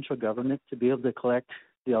the provincial government to be able to collect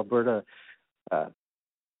the Alberta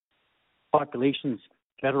population's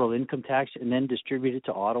federal income tax and then distribute it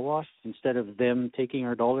to Ottawa instead of them taking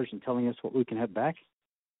our dollars and telling us what we can have back?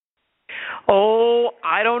 Oh,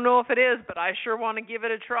 I don't know if it is, but I sure want to give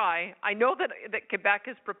it a try. I know that Quebec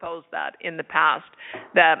has proposed that in the past,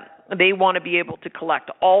 that they want to be able to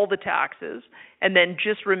collect all the taxes and then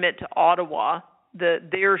just remit to Ottawa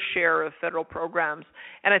their share of federal programs.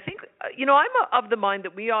 And I think, I'm of the mind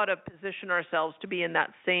that we ought to position ourselves to be in that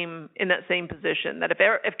same position, that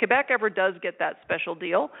if Quebec ever does get that special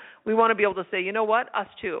deal, we want to be able to say, you know what, us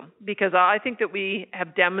too, because I think that we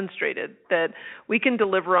have demonstrated that we can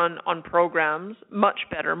deliver on programs much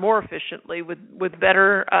better, more efficiently, with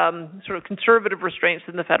better sort of conservative restraints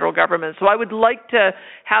than the federal government. So I would like to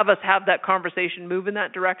have us have that conversation, move in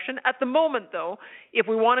that direction. At the moment, though, if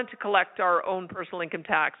we wanted to collect our own personal income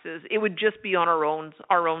taxes, it would just be on our own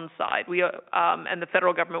side. We and the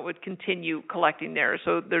federal government would continue collecting theirs.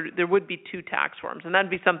 So there would be two tax forms, and that'd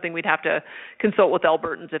be something we'd have to consult with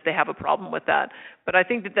Albertans if they have a problem with that. But I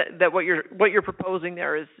think that what you're proposing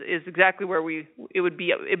there is exactly where it would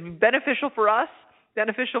be beneficial for us,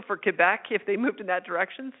 beneficial for Quebec if they moved in that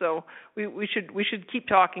direction. So we should keep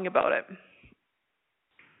talking about it.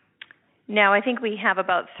 Now, I think we have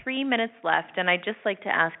about 3 minutes left, and I'd just like to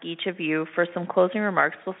ask each of you for some closing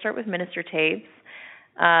remarks. We'll start with Minister Toews.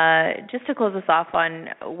 Just to close us off on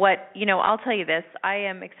I'll tell you this, I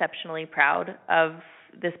am exceptionally proud of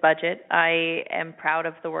this budget. I am proud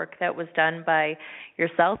of the work that was done by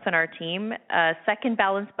yourself and our team. Second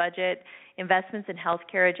balanced budget, investments in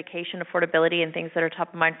healthcare, education, affordability, and things that are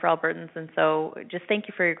top of mind for Albertans. And so just thank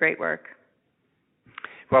you for your great work.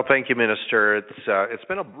 Well, thank you, Minister. It's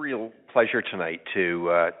been a real pleasure tonight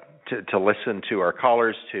to listen to our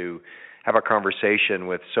callers, to have a conversation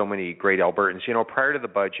with so many great Albertans. Prior to the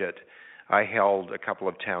budget, I held a couple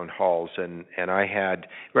of town halls, and I had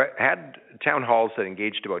town halls that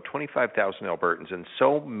engaged about 25,000 Albertans, and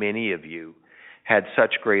so many of you had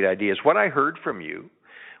such great ideas. What I heard from you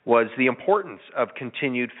was the importance of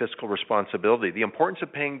continued fiscal responsibility, the importance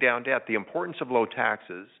of paying down debt, the importance of low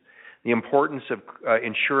taxes, the importance of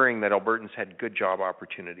ensuring that Albertans had good job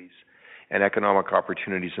opportunities and economic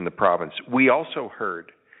opportunities in the province. We also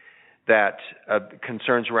heard that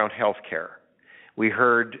concerns around health care. We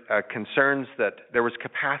heard concerns that there was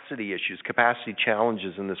capacity issues, capacity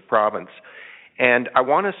challenges in this province. And I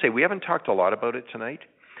want to say, we haven't talked a lot about it tonight,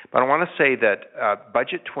 but I want to say that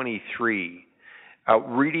Budget 23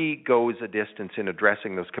 really goes a distance in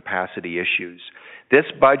addressing those capacity issues. This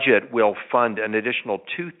budget will fund an additional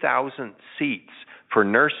 2,000 seats for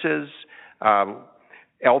nurses,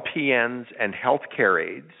 LPNs, and healthcare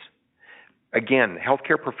aides, Again,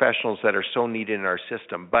 healthcare professionals that are so needed in our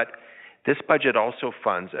system. But this budget also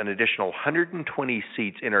funds an additional 120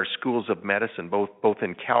 seats in our schools of medicine, both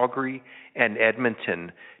in Calgary and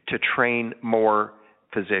Edmonton, to train more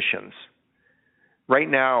physicians. Right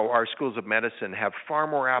now, our schools of medicine have far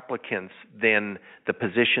more applicants than the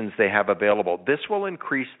positions they have available. This will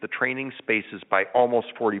increase the training spaces by almost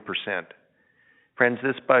 40%. Friends,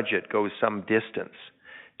 this budget goes some distance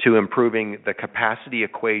to improving the capacity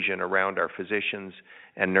equation around our physicians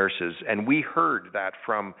and nurses. And we heard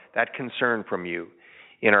that concern from you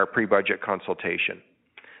in our pre-budget consultation.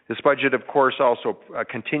 This budget, of course, also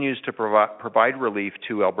continues to provide relief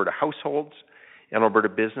to Alberta households and Alberta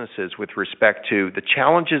businesses with respect to the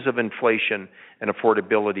challenges of inflation and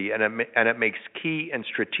affordability, and it makes key and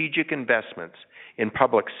strategic investments in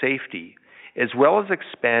public safety, as well as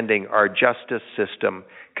expanding our justice system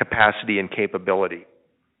capacity and capability.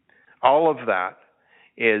 All of that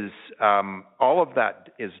is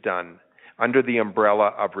done under the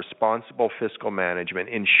umbrella of responsible fiscal management,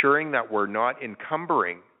 ensuring that we're not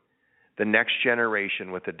encumbering the next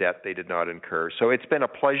generation with a debt they did not incur. So it's been a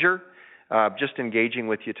pleasure just engaging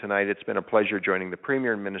with you tonight. It's been a pleasure joining the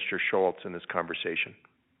Premier and Minister Schultz in this conversation.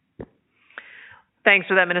 Thanks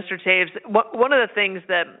for that, Minister Toews. One of the things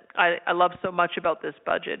that I love so much about this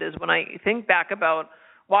budget is when I think back about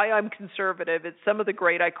why I'm conservative, it's some of the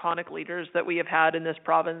great iconic leaders that we have had in this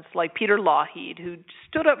province, like Peter Lougheed, who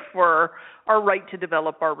stood up for our right to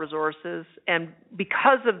develop our resources. And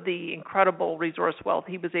because of the incredible resource wealth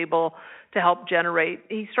he was able to help generate,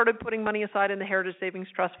 he started putting money aside in the Heritage Savings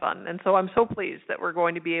Trust Fund. And so I'm so pleased that we're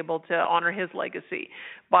going to be able to honor his legacy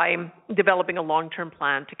by developing a long-term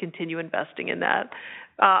plan to continue investing in that.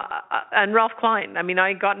 And Ralph Klein,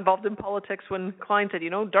 I got involved in politics when Klein said,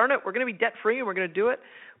 darn it, we're going to be debt-free and we're going to do it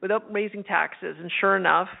without raising taxes. And sure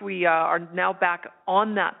enough, we are now back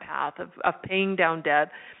on that path of paying down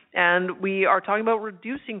debt. And we are talking about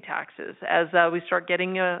reducing taxes as we start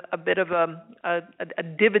getting a bit of a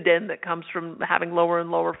dividend that comes from having lower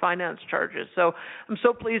and lower finance charges. So I'm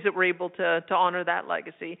so pleased that we're able to honor that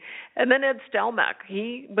legacy. And then Ed Stelmach,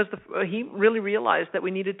 he really realized that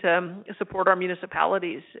we needed to support our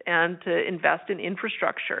municipalities and to invest in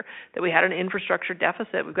infrastructure, that we had an infrastructure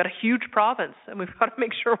deficit. We've got a huge province, and we've got to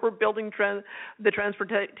make sure we're building the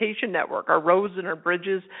transportation network, our roads and our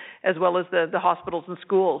bridges, as well as the hospitals and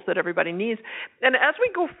schools that everybody needs. And as we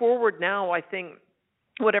go forward now, I think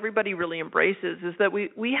what everybody really embraces is that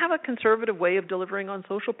we have a conservative way of delivering on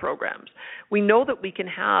social programs. We know that we can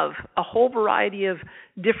have a whole variety of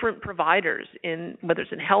different providers, in whether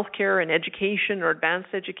it's in healthcare and education or advanced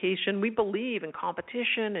education. We believe in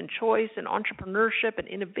competition and choice and entrepreneurship and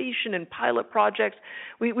innovation and pilot projects.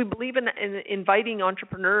 We believe in inviting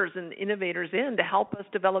entrepreneurs and innovators in to help us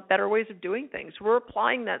develop better ways of doing things. We're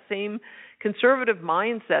applying that same conservative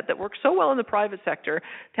mindset that works so well in the private sector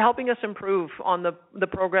to helping us improve on the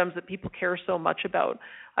programs that people care so much about.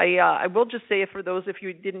 I will just say, for those, if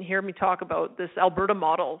you didn't hear me talk about this Alberta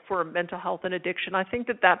model for mental health and addiction, I think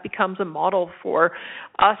that becomes a model for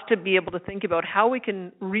us to be able to think about how we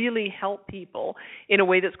can really help people in a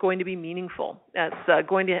way that's going to be meaningful, that's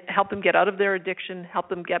going to help them get out of their addiction, help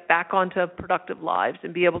them get back onto productive lives,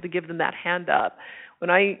 and be able to give them that hand up.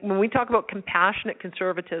 When we talk about compassionate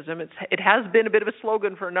conservatism, it has been a bit of a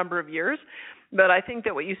slogan for a number of years, but I think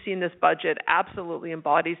that what you see in this budget absolutely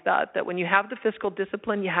embodies that when you have the fiscal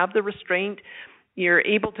discipline, you have the restraint, you're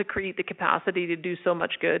able to create the capacity to do so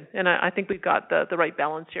much good. And I think we've got the right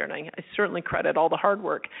balance here, and I certainly credit all the hard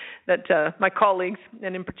work that my colleagues,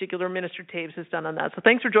 and in particular Minister Toews, has done on that. So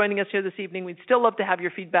thanks for joining us here this evening. We'd still love to have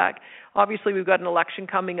your feedback. Obviously, we've got an election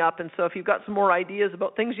coming up, and so if you've got some more ideas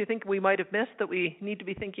about things you think we might have missed that we need to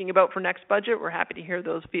be thinking about for next budget, we're happy to hear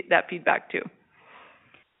that feedback too.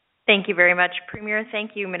 Thank you very much, Premier.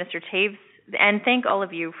 Thank you, Minister Toews. And thank all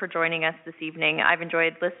of you for joining us this evening. I've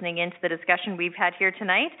enjoyed listening into the discussion we've had here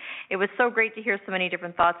tonight. It was so great to hear so many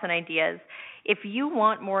different thoughts and ideas. If you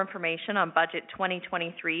want more information on Budget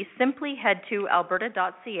 2023, simply head to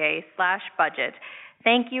alberta.ca/budget.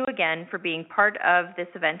 Thank you again for being part of this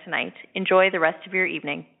event tonight. Enjoy the rest of your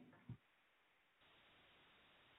evening.